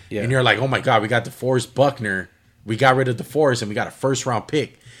high. Yeah. And you're like, oh my God, we got DeForest Buckner. We got rid of DeForest and we got a 1st round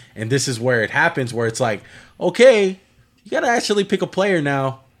pick. And this is where it happens, where it's like, okay, you got to actually pick a player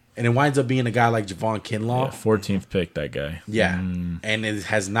now. And it winds up being a guy like Javon Kinlaw. 14th pick, that guy. Yeah. And it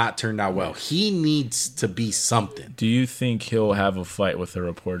has not turned out well. He needs to be something. Do you think he'll have a fight with a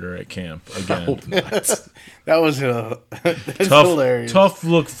reporter at camp again? Hope not. That was that's hilarious. Tough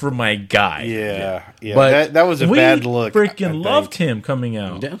look for my guy. Yeah. But that was a we bad look. freaking loved him coming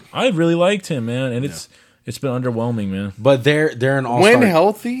out. Yeah. I really liked him, man, and it's been underwhelming, man. But they're an all-star.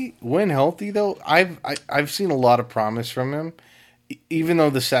 When healthy though, I've seen a lot of promise from him, even though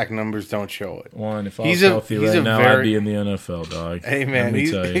the sack numbers don't show it. One, if I was healthy right now, I'd be in the NFL, dog. Hey, man, let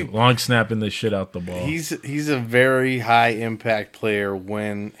me tell you, long snapping the shit out the ball. He's a very high impact player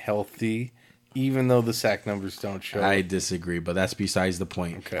when healthy, even though the sack numbers don't show I it. disagree, but that's besides the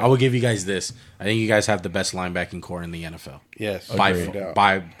point. Okay. I will give you guys this. I think you guys have the best linebacking core in the NFL. Yes,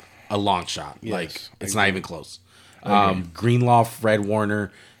 By a long shot. Yes, Like, it's agreed. not even close. Greenlaw, Fred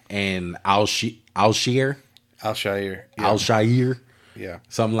Warner, and Alshire, Alshire. Yeah.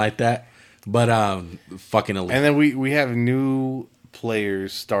 something like that. But fucking elite. And then we have new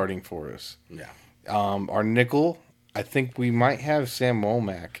players starting for us. Yeah. Our nickel, I think we might have Sam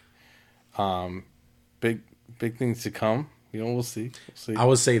Womack. Big things to come. We'll see. I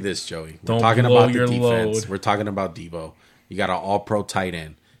would say this, Joey. We're Don't talking blow about the your defense. load. We're talking about Debo. You got an all-pro tight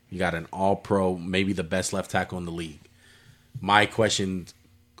end. You got an all-pro, maybe the best left tackle in the league. My question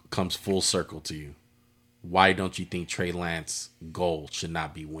comes full circle to you. Why don't you think Trey Lance's goal should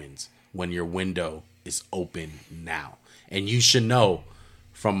not be wins when your window is open now? And you should know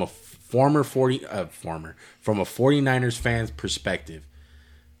from a from a 49ers fan's perspective,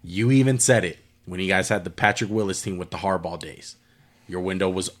 you even said it when you guys had the Patrick Willis team with the Harbaugh days. Your window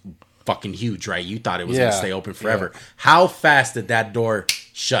was fucking huge, right? You thought it was going to stay open forever. Yeah. How fast did that door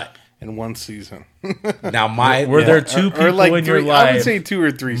shut? in one season. Now, Were there two people in your life? I would say 2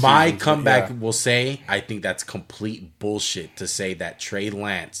 or 3 my seasons, comeback yeah. will say, I think that's complete bullshit to say that Trey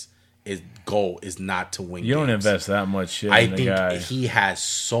Lance's goal is not to win You don't games. invest that much shit I in the think guy. he has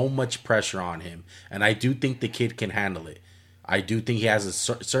so much pressure on him, and I do think the kid can handle it. I do think he has a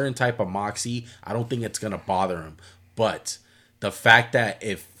certain type of moxie. I don't think it's going to bother him. But the fact that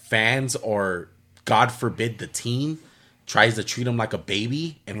if fans or, God forbid, the team tries to treat him like a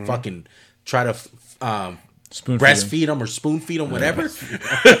baby and fucking try to breastfeed him or spoon feed him, whatever.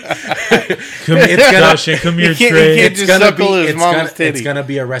 Come here, Trey. It's gonna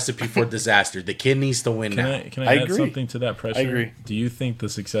be a recipe for disaster. The kid needs to win now. Can I add agree. something to that pressure? I agree. Do you think the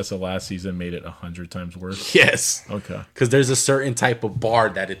success of last season made it 100 times worse? Yes. Okay. Because there's a certain type of bar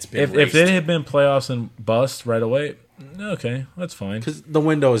that it's been If raised it to. had been playoffs and bust right away, okay, that's fine. Because the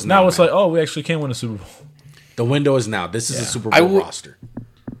window is now. Now it's man. like, oh, we actually can win a Super Bowl. The window is now. This is a Super I Bowl will- roster.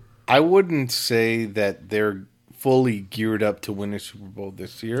 I wouldn't say that they're fully geared up to win a Super Bowl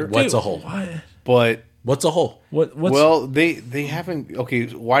this year. What's Dude, a hole? What? But What's a hole? What's well, they haven't. Okay,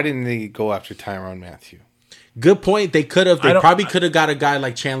 why didn't they go after Tyrann Mathieu? Good point. They could have. They I don't- probably could have got a guy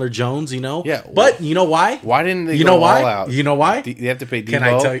like Chandler Jones. Yeah, But you know why? Why didn't they? You go know why? all out? You know why? They have to pay. Debo. Can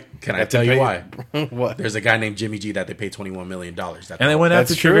I tell you? Can They I have to tell you pay- why? What? There's a guy named Jimmy G that they paid $21 million. And they went after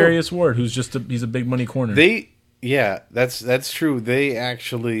That's true. Travarius Ward, who's he's a big money corner. That's true. They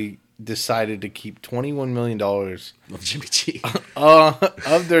actually decided to keep $21 million of Jimmy G.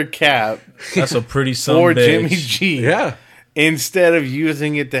 of their cap That's a pretty son for bitch. Jimmy G. Yeah, Instead of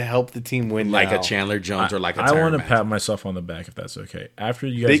using it to help the team win, like now. a Chandler Jones or like a. I want to Tyrann pat myself on the back if that's okay. After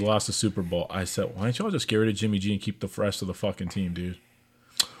you guys They- lost the Super Bowl, I said, why don't y'all just get rid of Jimmy G and keep the rest of the fucking team, dude?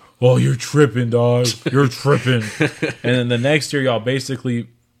 Oh, you're tripping, dog. You're tripping. And then the next year, y'all basically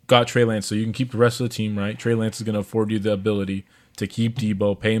got Trey Lance, so you can keep the rest of the team, right? Trey Lance is going to afford you the ability to keep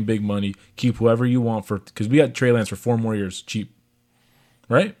Debo, pay him big money, keep whoever you want for, because we got Trey Lance for 4 more years, cheap,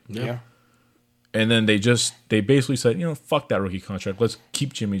 right? Yeah. And then they basically said, fuck that rookie contract. Let's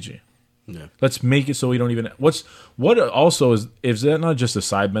keep Jimmy G. Yeah. Let's make it so we don't even. What also is that not just a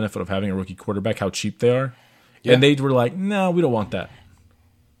side benefit of having a rookie quarterback? How cheap they are, Yeah. and they were like, no, we don't want that.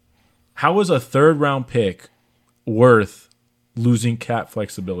 How is a 3rd round pick worth losing cap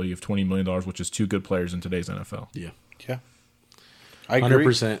flexibility of $20 million, which is 2 good players in today's NFL? Yeah. Yeah. I agree.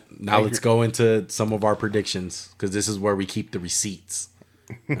 100%. Now let's go into some of our predictions because this is where we keep the receipts.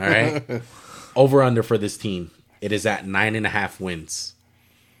 All right. Over under for this team. It is at 9.5 wins.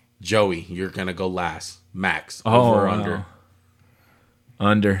 Joey, you're gonna go last. Max, over or wow. under?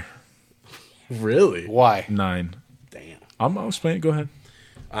 Under Really? Why? 9. Damn. I'll explain it. Go ahead.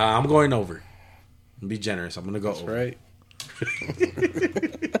 I'm going over. Be generous. I'm gonna go over. Right.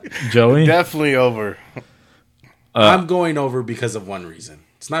 Joey. Definitely over. I'm going over because of one reason.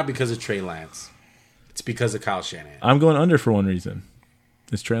 It's not because of Trey Lance. It's because of Kyle Shanahan. I'm going under for one reason.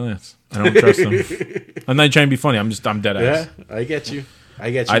 It's Trey Lance. I don't trust him. I'm not trying to be funny. I'm dead ass. Yeah, I get you.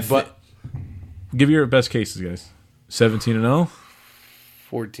 But Give your best cases, guys. 17-0.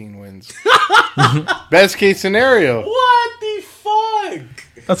 14 wins. Best case scenario. what the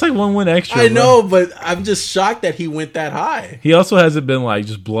fuck? That's like 1 win extra. I bro. know, but I'm just shocked that he went that high. He also hasn't been like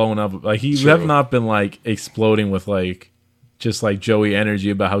just blowing up. Like he True. have not been like exploding with like just like Joey energy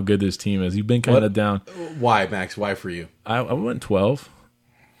about how good this team is. He's been kind What? of down. Why, Max? Why for you? I went 12.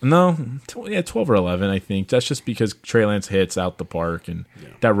 No, 12 or 11. I think that's just because Trey Lance hits out the park and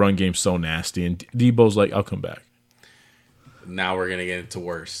that run game's so nasty. And Debo's like, I'll come back. Now we're gonna get into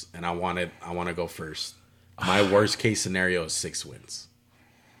worse, and I want to go first. My worst case scenario is 6 wins,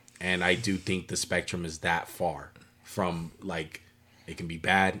 and I do think the spectrum is that far from like it can be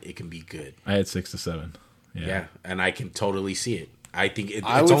bad, it can be good. I had 6 to 7. Yeah, and I can totally see it. I think it's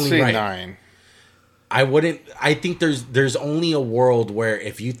I would only say right. 9. I wouldn't. I think there's only a world where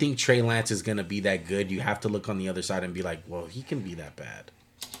if you think Trey Lance is gonna be that good, you have to look on the other side and be like, well, he can be that bad.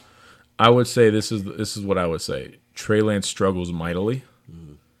 I would say this is what I would say. Trey Lance struggles mightily.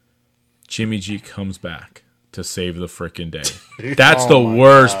 Jimmy G comes back to save the frickin' day. That's the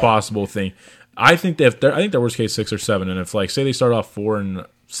worst possible thing. I think their worst case 6 or 7, and if like say they start off 4 and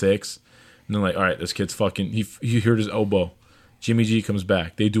 6, and they're like, all right, this kid's fucking he hurt his elbow. Jimmy G comes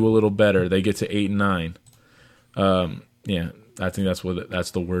back. They do a little better. They get to 8 and 9. Yeah, I think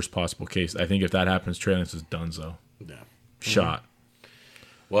that's the worst possible case. I think if that happens, Trey Lance is donezo. Yeah. Shot.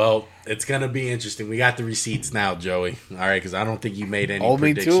 Well, it's gonna be interesting. We got the receipts now, Joey. All right, because I don't think you made any Hold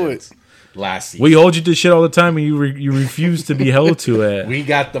me to predictions last season. We hold you to shit all the time, and you refuse to be held to it. We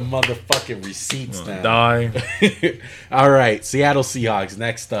got the motherfucking receipts now. Die. All right, Seattle Seahawks.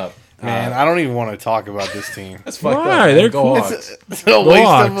 Next up, Man, I don't even want to talk about this team. that's fucked up. Why? Man. They're Go cool. Hawks. It's a waste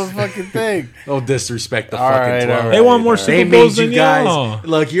Hawks. of a fucking thing. Don't disrespect the All fucking right, 12. all right. They won more They Super They Bowls made you than guys y'all.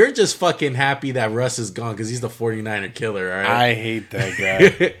 look. You're just fucking happy that Russ is gone because he's the 49er killer. All right. I hate that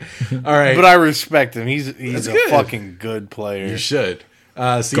guy. All right. But I respect him. He's a good. fucking good player. You should.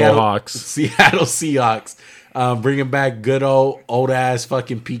 Seattle Hawks. Seattle Seahawks. Bringing back good old ass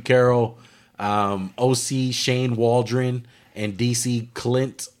fucking Pete Carroll, OC Shane Waldron, and DC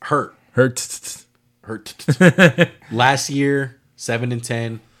Clint hurt. Last year,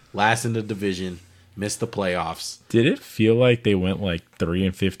 7-10, last in the division, missed the playoffs. Did it feel like they went like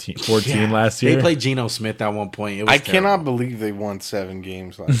 3-15, 14 last year? They played Geno Smith at one point. It was I terrible. cannot believe they won 7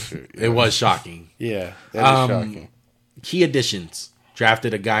 games last year. It was shocking. Yeah, that is shocking. Key additions.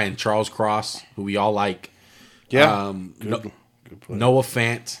 Drafted a guy in Charles Cross, who we all like. Yeah, Good player. Noah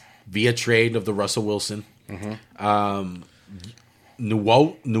Fant via trade of the Russell Wilson.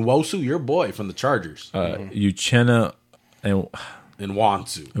 Nwosu, your boy from the Chargers. Uchenna and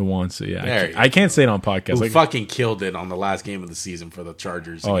Nwansu. Yeah. I can't say it on podcast. Who fucking killed it on the last game of the season for the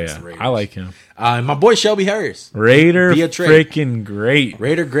Chargers. Oh, against yeah. the Raiders. I like him. And my boy Shelby Harris. Raider via trade. freaking great.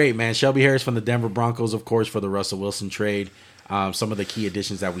 Raider great, man. Shelby Harris from the Denver Broncos, of course, for the Russell Wilson trade. Some of the key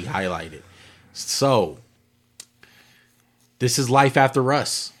additions that we highlighted. So, this is life after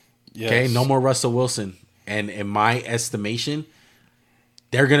Russ. Yes. Okay, no more Russell Wilson. And in my estimation,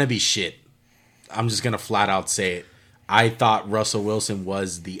 they're going to be shit. I'm just going to flat out say it. I thought Russell Wilson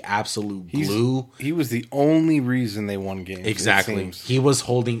was the absolute glue. He was the only reason they won games. Exactly. He was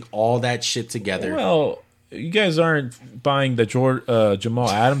holding all that shit together. Well, you guys aren't buying that Jamal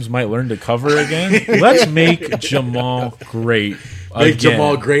Adams might learn to cover again. Let's make Jamal great. Make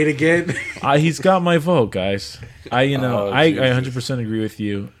Jamal great again. He's got my vote, guys. I Jesus. 100% agree with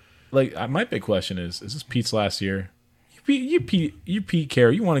you. Like, my big question is this Pete's last year? You Pete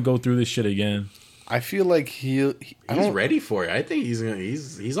Carroll, you want to go through this shit again? I feel like he's ready for it. I think he's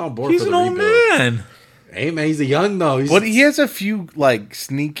on board. He's for an the old rebuild. man. Hey man, he's a young though. But he has a few like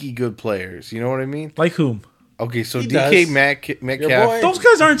sneaky good players. You know what I mean? Like whom? Okay, so He DK does. Metcalf, Those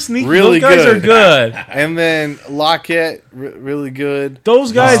guys aren't sneaky. Really Those guys good. are good. and then Lockett, really good.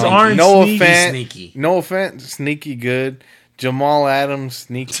 Those guys aren't No sneaky. offense, sneaky. No offense, sneaky good. Jamal Adams,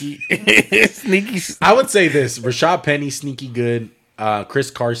 sneaky, sneaky. I would say this: Rashad Penny, sneaky good. Chris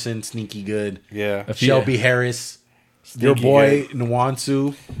Carson, sneaky good. Yeah, Shelby Harris, your Sneaky boy good.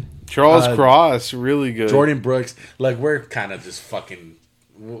 Nwansu, Charles Cross, really good. Jordan Brooks. Like we're kind of just fucking.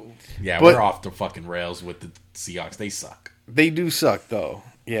 Yeah, But- we're off the fucking rails with the Seahawks. They suck. They do suck though.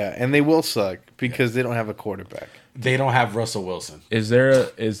 Yeah, and they will suck because they don't have a quarterback. They don't have Russell Wilson. Is there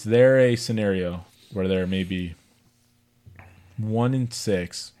a scenario where they're maybe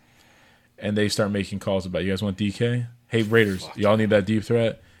 1-6 and they start making calls about, you guys want DK? Hey Raiders, y'all need that deep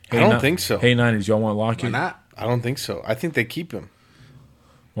threat? Hey, I don't think so. Hey Niners, y'all want Lockett? Why not? I don't think so. I think they keep him.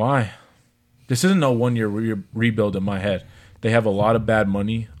 Why? This isn't no 1 year rebuild in my head. They have a lot of bad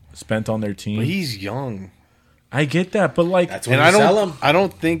money spent on their team. But he's young, I get that, but like, That's when and you I sell don't. him. I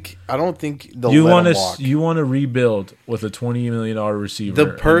don't think they'll you let want him walk. to rebuild with a $20 million receiver. The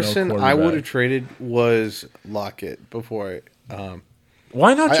and no person I would have quarterback. traded was Lockett before.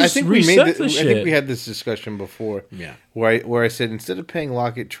 Why not I just think we reset made. the I shit? think we had this discussion before. Yeah. Where I said instead of paying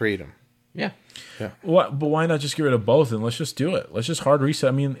Lockett, trade him. Yeah. But why not just get rid of both and let's just do it? Let's just hard reset.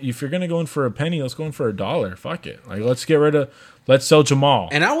 I mean, if you're gonna go in for a penny, let's go in for $1. Fuck it. Like, let's sell Jamal.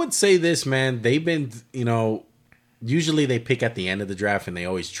 And I would say this, man. They've been, usually they pick at the end of the draft and they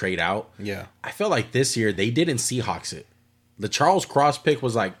always trade out. Yeah. I felt like this year they didn't Seahawks it. The Charles Cross pick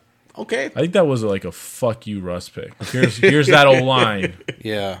was like, okay. I think that was like a fuck you Russ pick. Here's that old line.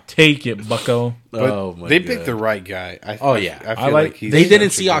 Yeah. Take it, Bucko. But they picked the right guy. I Oh, yeah. I feel I like- he's They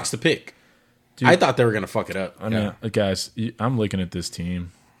didn't such a Seahawks the pick. I thought they were going to fuck it up. I mean, guys, I'm looking at this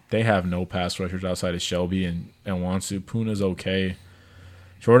team. They have no pass rushers outside of Shelby and Wansu. Puna's okay.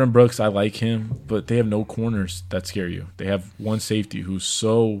 Jordan Brooks, I like him, but they have no corners that scare you. They have one safety who's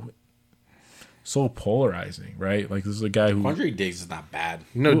so polarizing, right? Like, this is a guy who Quandre Diggs is not bad.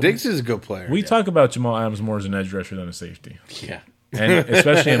 No, Diggs is a good player. we talk about Jamal Adams more as an edge rusher than a safety, Yeah. and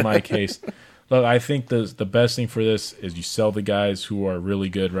especially in my case. Look, I think the best thing for this is you sell the guys who are really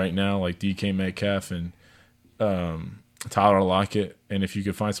good right now, like DK Metcalf and Tyler Lockett. And if you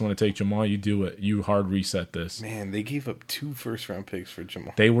could find someone to take Jamal, you do it. You hard reset this. Man, they gave up 2 first-round picks for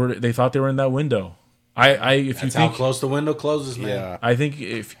Jamal. They thought they were in that window. If you That's how think close the window closes, man. Yeah. I think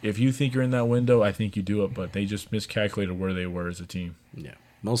if you think you're in that window, I think you do it. But they just miscalculated where they were as a team Yeah.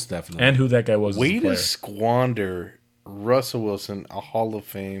 Most definitely. and who that guy was. Way as a to player. squander Russell Wilson, a Hall of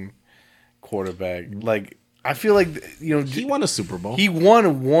Fame quarterback. Like, I feel like, he won a Super Bowl. he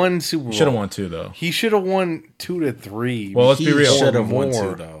won 1 Super Bowl. Should have won 2 though. He should have won 2 to 3. Well, let's He be real. should have won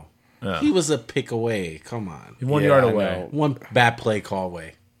More. 2, though. Yeah. He was a pick away. Come on. 1 Yeah, yard I away. know. One bad play call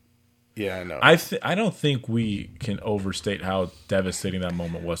away. Yeah, I know. I don't think we can overstate how devastating that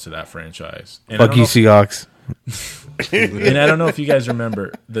moment was to that franchise. And I don't know- Seahawks. And I don't know if you guys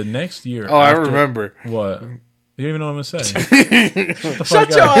remember the next year. Oh, I remember. What? You don't even know what I'm gonna say. Shut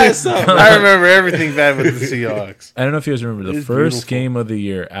your ass up. I remember everything bad with the Seahawks. I don't know if you guys remember the It's first beautiful. game of the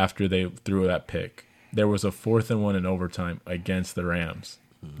year after they threw that pick. There was a 4th and 1 in overtime against the Rams.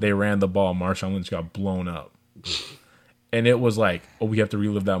 They ran the ball. Marshawn Lynch got blown up. And it was like, oh, we have to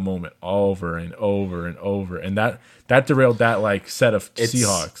relive that moment over and over and over. And that derailed that like set of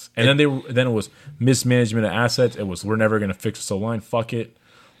Seahawks. And then it was mismanagement of assets. It was, we're never going to fix this line. Fuck it.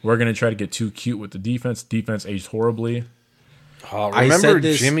 We're going to try to get too cute with the defense. Defense aged horribly. I remember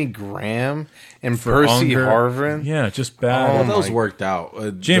Jimmy Graham and Percy Unger. Harvin. Yeah, just bad. Well, those worked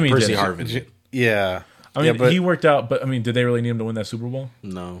out. Jimmy the Percy did. Harvin. Yeah. I mean, yeah, but he worked out, but I mean, did they really need him to win that Super Bowl?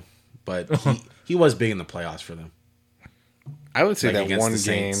 No, but he was big in the playoffs for them. I would say Like that against one the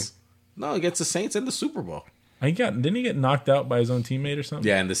game. Saints. No, against the Saints in the Super Bowl. Didn't he get knocked out by his own teammate or something?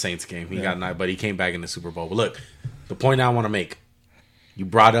 Yeah, in the Saints game. He got knocked, but he came back in the Super Bowl. But look, the point I want to make, you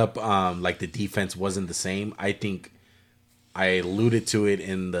brought up like the defense wasn't the same. I think I alluded to it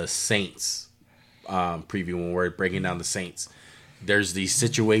in the Saints preview when we're breaking down the Saints. There's these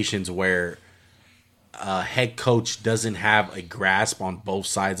situations where a head coach doesn't have a grasp on both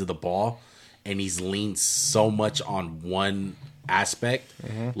sides of the ball, and he's leaned so much on one aspect,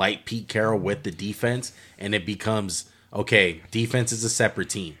 like Pete Carroll with the defense, and it becomes, okay, defense is a separate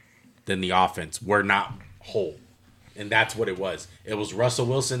team than the offense. We're not whole. And that's what it was. It was Russell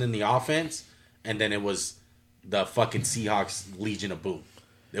Wilson in the offense, and then it was the fucking Seahawks Legion of Boom.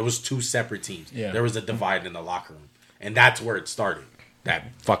 It was two separate teams. Yeah. There was a divide in the locker room. And that's where it started.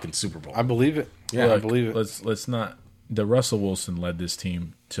 That fucking Super Bowl. I believe it. Yeah, Look, I believe it. Let's not. The Russell Wilson led this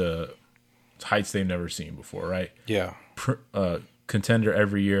team to heights they've never seen before, right? Yeah. Contender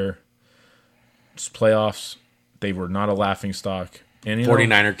every year. Just playoffs. They were not a laughing stock. And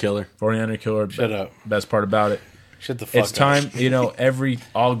 49er killer. 49er killer. Shut up. Best part about it. Shut the fuck It's up. time.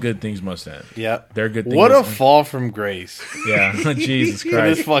 All good things must end. Yep. They're good things. What a must end. fall from grace Yeah. Jesus for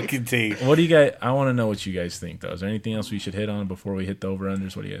this Christ. fucking team. What do you guys? I want to know what you guys think, though. Is there anything else we should hit on before we hit the over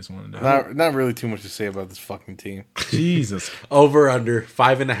unders? What do you guys want to do? Not really too much to say about this fucking team. Jesus. Over, under,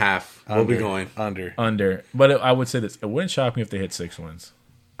 5.5. We'll be going. Under. Under. But I would say this. It wouldn't shock me if they hit 6 wins.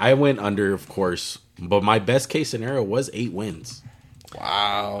 I went under, of course. But my best case scenario was 8 wins.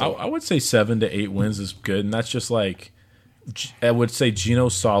 Wow. I would say 7 to 8 wins is good, and that's just like I would say Geno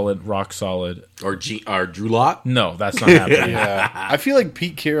solid, rock solid. Or Drew Lock. No, that's not happening. Yeah. I feel like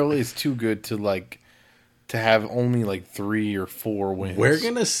Pete Carroll is too good to have only like 3 or 4 wins. We're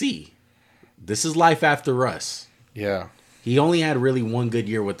going to see. This is life after Russ. Yeah. He only had really one good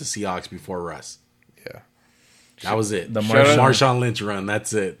year with the Seahawks before Russ. Yeah. That was it. The Marshawn Lynch run.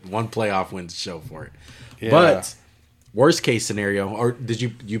 That's it. One playoff win to show for it. Yeah. But worst case scenario, or did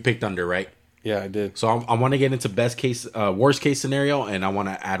you picked under, right? Yeah, I did. So I want to get into worst case scenario, and I want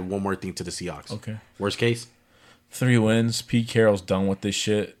to add one more thing to the Seahawks. Okay. Worst case. 3 wins. Pete Carroll's done with this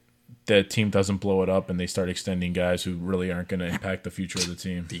shit. The team doesn't blow it up, and they start extending guys who really aren't going to impact the future of the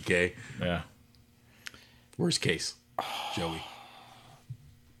team. DK. Yeah. Worst case. Joey.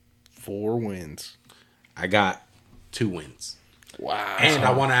 4 wins. I got 2 wins. Wow. And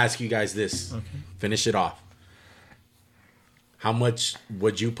I want to ask you guys this. Okay. Finish it off. How much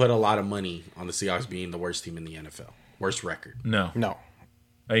would you put a lot of money on the Seahawks being the worst team in the NFL? Worst record. No. No.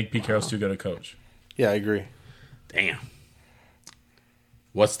 I think Pete Carroll's too good a coach. Yeah, I agree. Damn.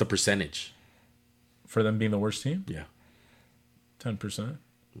 What's the percentage? For them being the worst team? Yeah. 10%?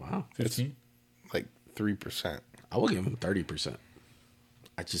 Wow. 15%? Like 3%. I will give them 30%.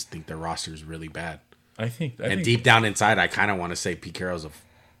 I just think their roster is really bad. I think Deep down inside, I kind of want to say Pete Carroll's a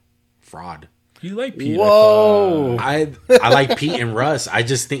fraud. you like Pete. Whoa. I like Pete and Russ. I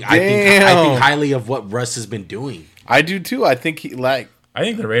just think I think highly of what Russ has been doing. I do too. I think I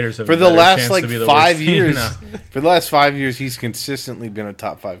think the Raiders have for a the better last chance like to be the 5 worst team years. now. For the last 5 years, he's consistently been a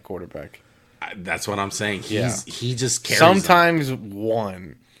top 5 quarterback. That's what I'm saying. Yeah. He just carries them. Sometimes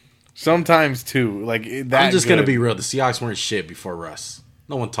 1, sometimes 2. Like that. I'm just gonna good. be real. The Seahawks weren't shit before Russ.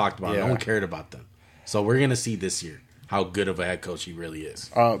 No one talked about it. Yeah. No one cared about them. So we're gonna see this year how good of a head coach he really is.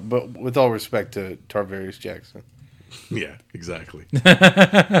 But with all respect to Tarvarius Jackson. Yeah, exactly.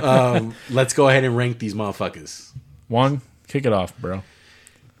 Let's go ahead and rank these motherfuckers. 1, kick it off, bro.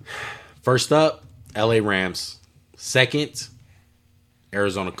 First up, LA Rams. Second,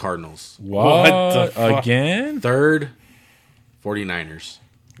 Arizona Cardinals. What the fuck? again? Third, 49ers.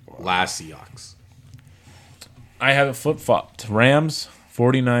 Last, Seahawks. I have it flip-flopped. Rams,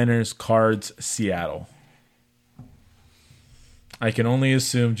 49ers, Cards, Seattle. I can only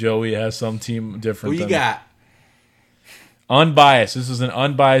assume Joey has some team different. Who you than got? Unbiased. This is an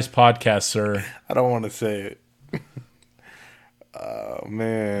unbiased podcast, sir. I don't want to say it. Oh,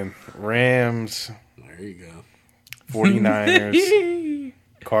 man. Rams, There you go. 49ers,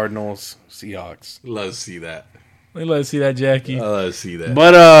 Cardinals, Seahawks. Let's see that. Let's see that, Jackie. Let's see that.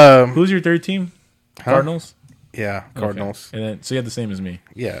 But, Who's your third team? Cardinals? yeah, Cardinals. Okay. And then, so you have the same as me.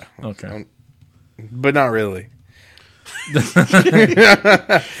 Yeah. Okay. But not really. All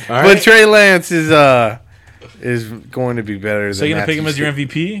But right. Trey Lance is going to be better. So you're going to pick him as your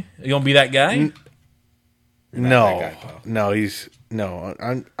MVP? You going to be that guy? No, that guy, pal. no,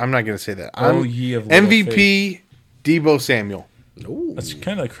 I'm not going to say that. Oh, I'm ye of little faith. MVP Debo Samuel. Ooh. That's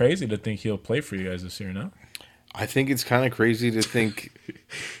kind of crazy to think he'll play for you guys this year, no? I think it's kind of crazy to think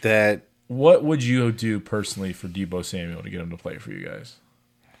that What would you do personally for Debo Samuel to get him to play for you guys?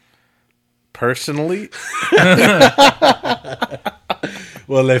 personally,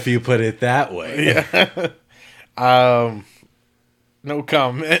 Well, if you put it that way. no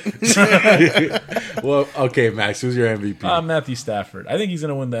comment. Well, okay, Max, who's your MVP? Matthew Stafford. I think he's going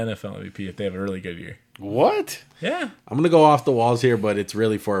to win the NFL MVP if they have a really good year. What? Yeah. I'm going to go off the walls here, but it's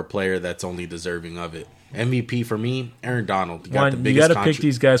really for a player that's only deserving of it. MVP for me, Aaron Donald. He got the You biggest got to pick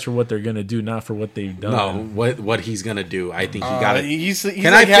these guys for what they're going to do, not for what they've done. No, what he's going to do. I think he got it. He's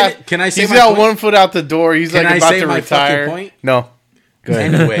Can like can I say he's my got point? one foot out the door. He's Can like I about say to my fucking retire. point? No. Go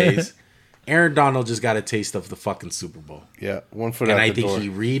ahead. Anyways, Aaron Donald just got a taste of the fucking Super Bowl. Yeah, one foot And out I the think door. he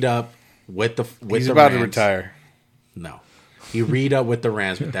read up with the He's the about to Rams. retire. No. He read up with the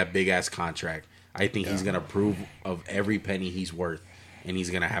Rams with that big ass contract. I think he's going to prove of every penny he's worth, and he's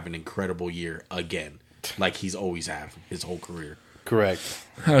going to have an incredible year again, like he's always have his whole career. Correct.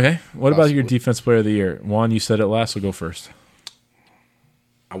 Okay. What about your defense player of the year? Juan, you said it last, so go first.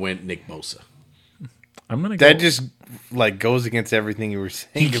 I went Nick Bosa. I'm going to go. That just like goes against everything you were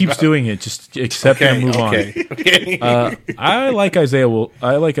saying. He keeps doing it. Just accept it and move Okay. on. I like Isaiah.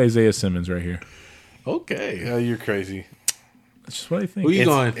 I like Isaiah Simmons right here. Okay. Yeah, you're crazy. That's just what I think. Who you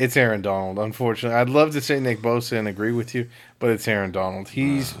going? It's Aaron Donald. Unfortunately, I'd love to say Nick Bosa and agree with you, but it's Aaron Donald.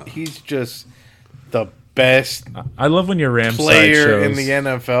 He's just the best I love when your Rams side player shows. in the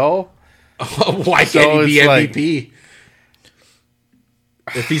NFL. Why So can't he be it's like- MVP?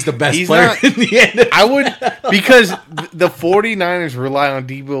 If he's the best He's player not- in the NFL. I would because the 49ers rely on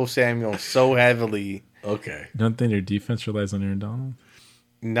Debo Samuel so heavily. Okay. Don't think their defense relies on Aaron Donald?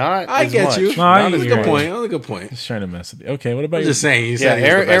 Not I as get much. you. No, I That's a hear good you. point. That's a good point. Just trying to mess with you. Okay, what about I'm your just saying. You Yeah, said he's the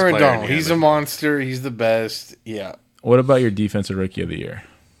Aaron, best Aaron player in Donald. the He's a NFL. monster. He's the best. Yeah. what about your defensive rookie of the year?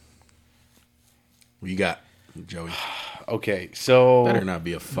 What you got, Joey? Okay, so Better not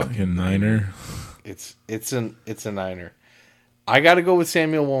be a fucking Fucking Niner. it's a Niner. I got to go with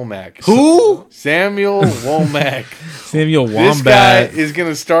Samuel Womack. Who? Samuel Womack. Samuel This guy Wombat. is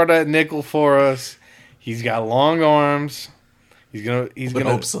gonna start at nickel for us. He's got long arms. He's I gonna.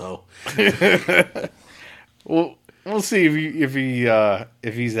 hope so. We'll see if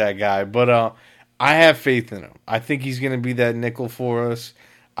he's that guy. But I have faith in him. I think he's gonna be that nickel for us.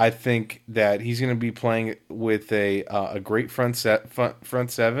 I think that he's gonna be playing with a great front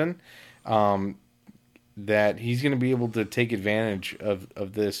seven. That he's gonna be able to take advantage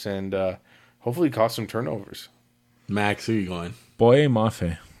of this and hopefully cause some turnovers. Max, who you going? Boye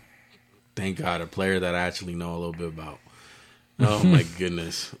Mafe. Thank God, a player that I actually know a little bit about. Oh my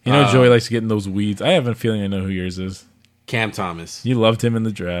goodness. You know, Joey likes to get in those weeds. I have a feeling I know who yours is. Cam Thomas. You loved him in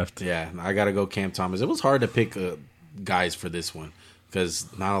the draft. Yeah, I got to go Cam Thomas. It was hard to pick guys for this one because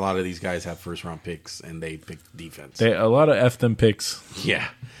not a lot of these guys have first round picks and they pick defense. A lot of F them picks. Yeah.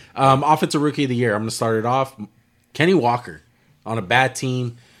 Offensive rookie of the year. I'm going to start it off. Kenny Walker on a bad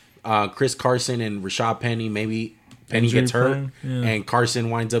team. Chris Carson and Rashad Penny. Maybe Penny Injury gets hurt prone, yeah. and Carson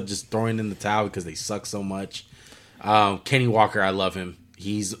winds up just throwing in the towel because they suck so much. Kenny Walker, I love him.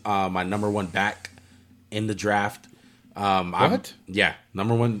 He's my number one back in the draft. What? Yeah,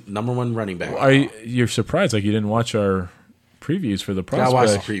 number one running back. You're surprised like you didn't watch our previews for the I prospect.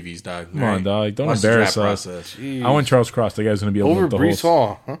 watched the previews, dog. Come on, dog. Don't Watch the embarrass draft us. process. I want Charles Cross. The guy's going to be able Over to Brees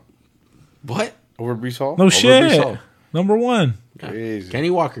Hall, huh? What? Over Brees Hall? No Brees shit. Hall. Number one. Crazy. Kenny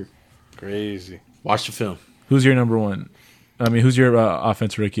Walker. Crazy. Watch the film. Who's your number one? I mean, who's your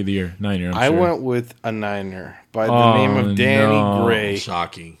offensive rookie of the year? Niner. I I'm sure. went with a Niner by the name of Danny no. Gray.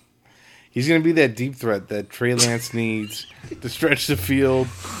 Shocking. He's going to be that deep threat that Trey Lance needs to stretch the field.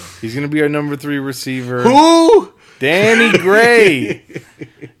 He's going to be our number 3 receiver. Who? Danny Gray.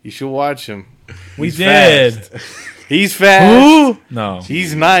 You should watch him. We He's did. fast. He's fast. No.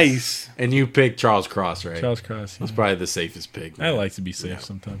 He's nice. And you picked Charles Cross, right? Charles Cross. That's probably the safest pick. I like to be safe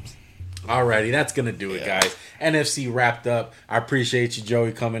sometimes. Alrighty, that's gonna do it, guys. NFC wrapped up. I appreciate you,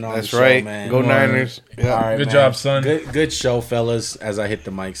 Joey, coming on That's the show, right. man. Go Niners. Yeah. All right, Good man. job, son. Good show, fellas. As I hit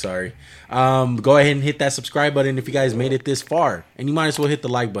the mic, sorry. Go ahead and hit that subscribe button if you guys made it this far, and you might as well hit the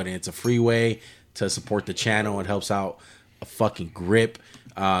like button. It's a free way to support the channel. It helps out a fucking grip.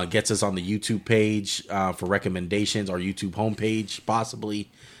 Gets us on the YouTube page for recommendations, or YouTube homepage possibly.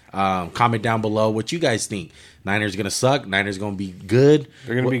 Comment down below what you guys think. Niners gonna suck. Niners gonna be good.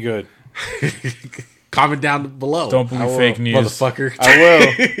 They're gonna be good. Comment down below. Don't believe fake news. Motherfucker. I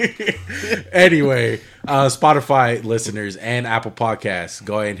will. Anyway, Spotify listeners and Apple Podcasts,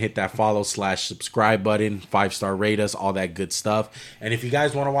 go ahead and hit that follow/subscribe button, 5-star rate us, all that good stuff. And if you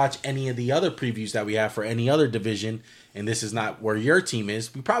guys want to watch any of the other previews that we have for any other division, and this is not where your team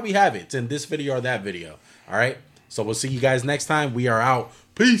is, we probably have it. It's in this video or that video. All right. So we'll see you guys next time. We are out.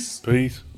 Peace. Peace.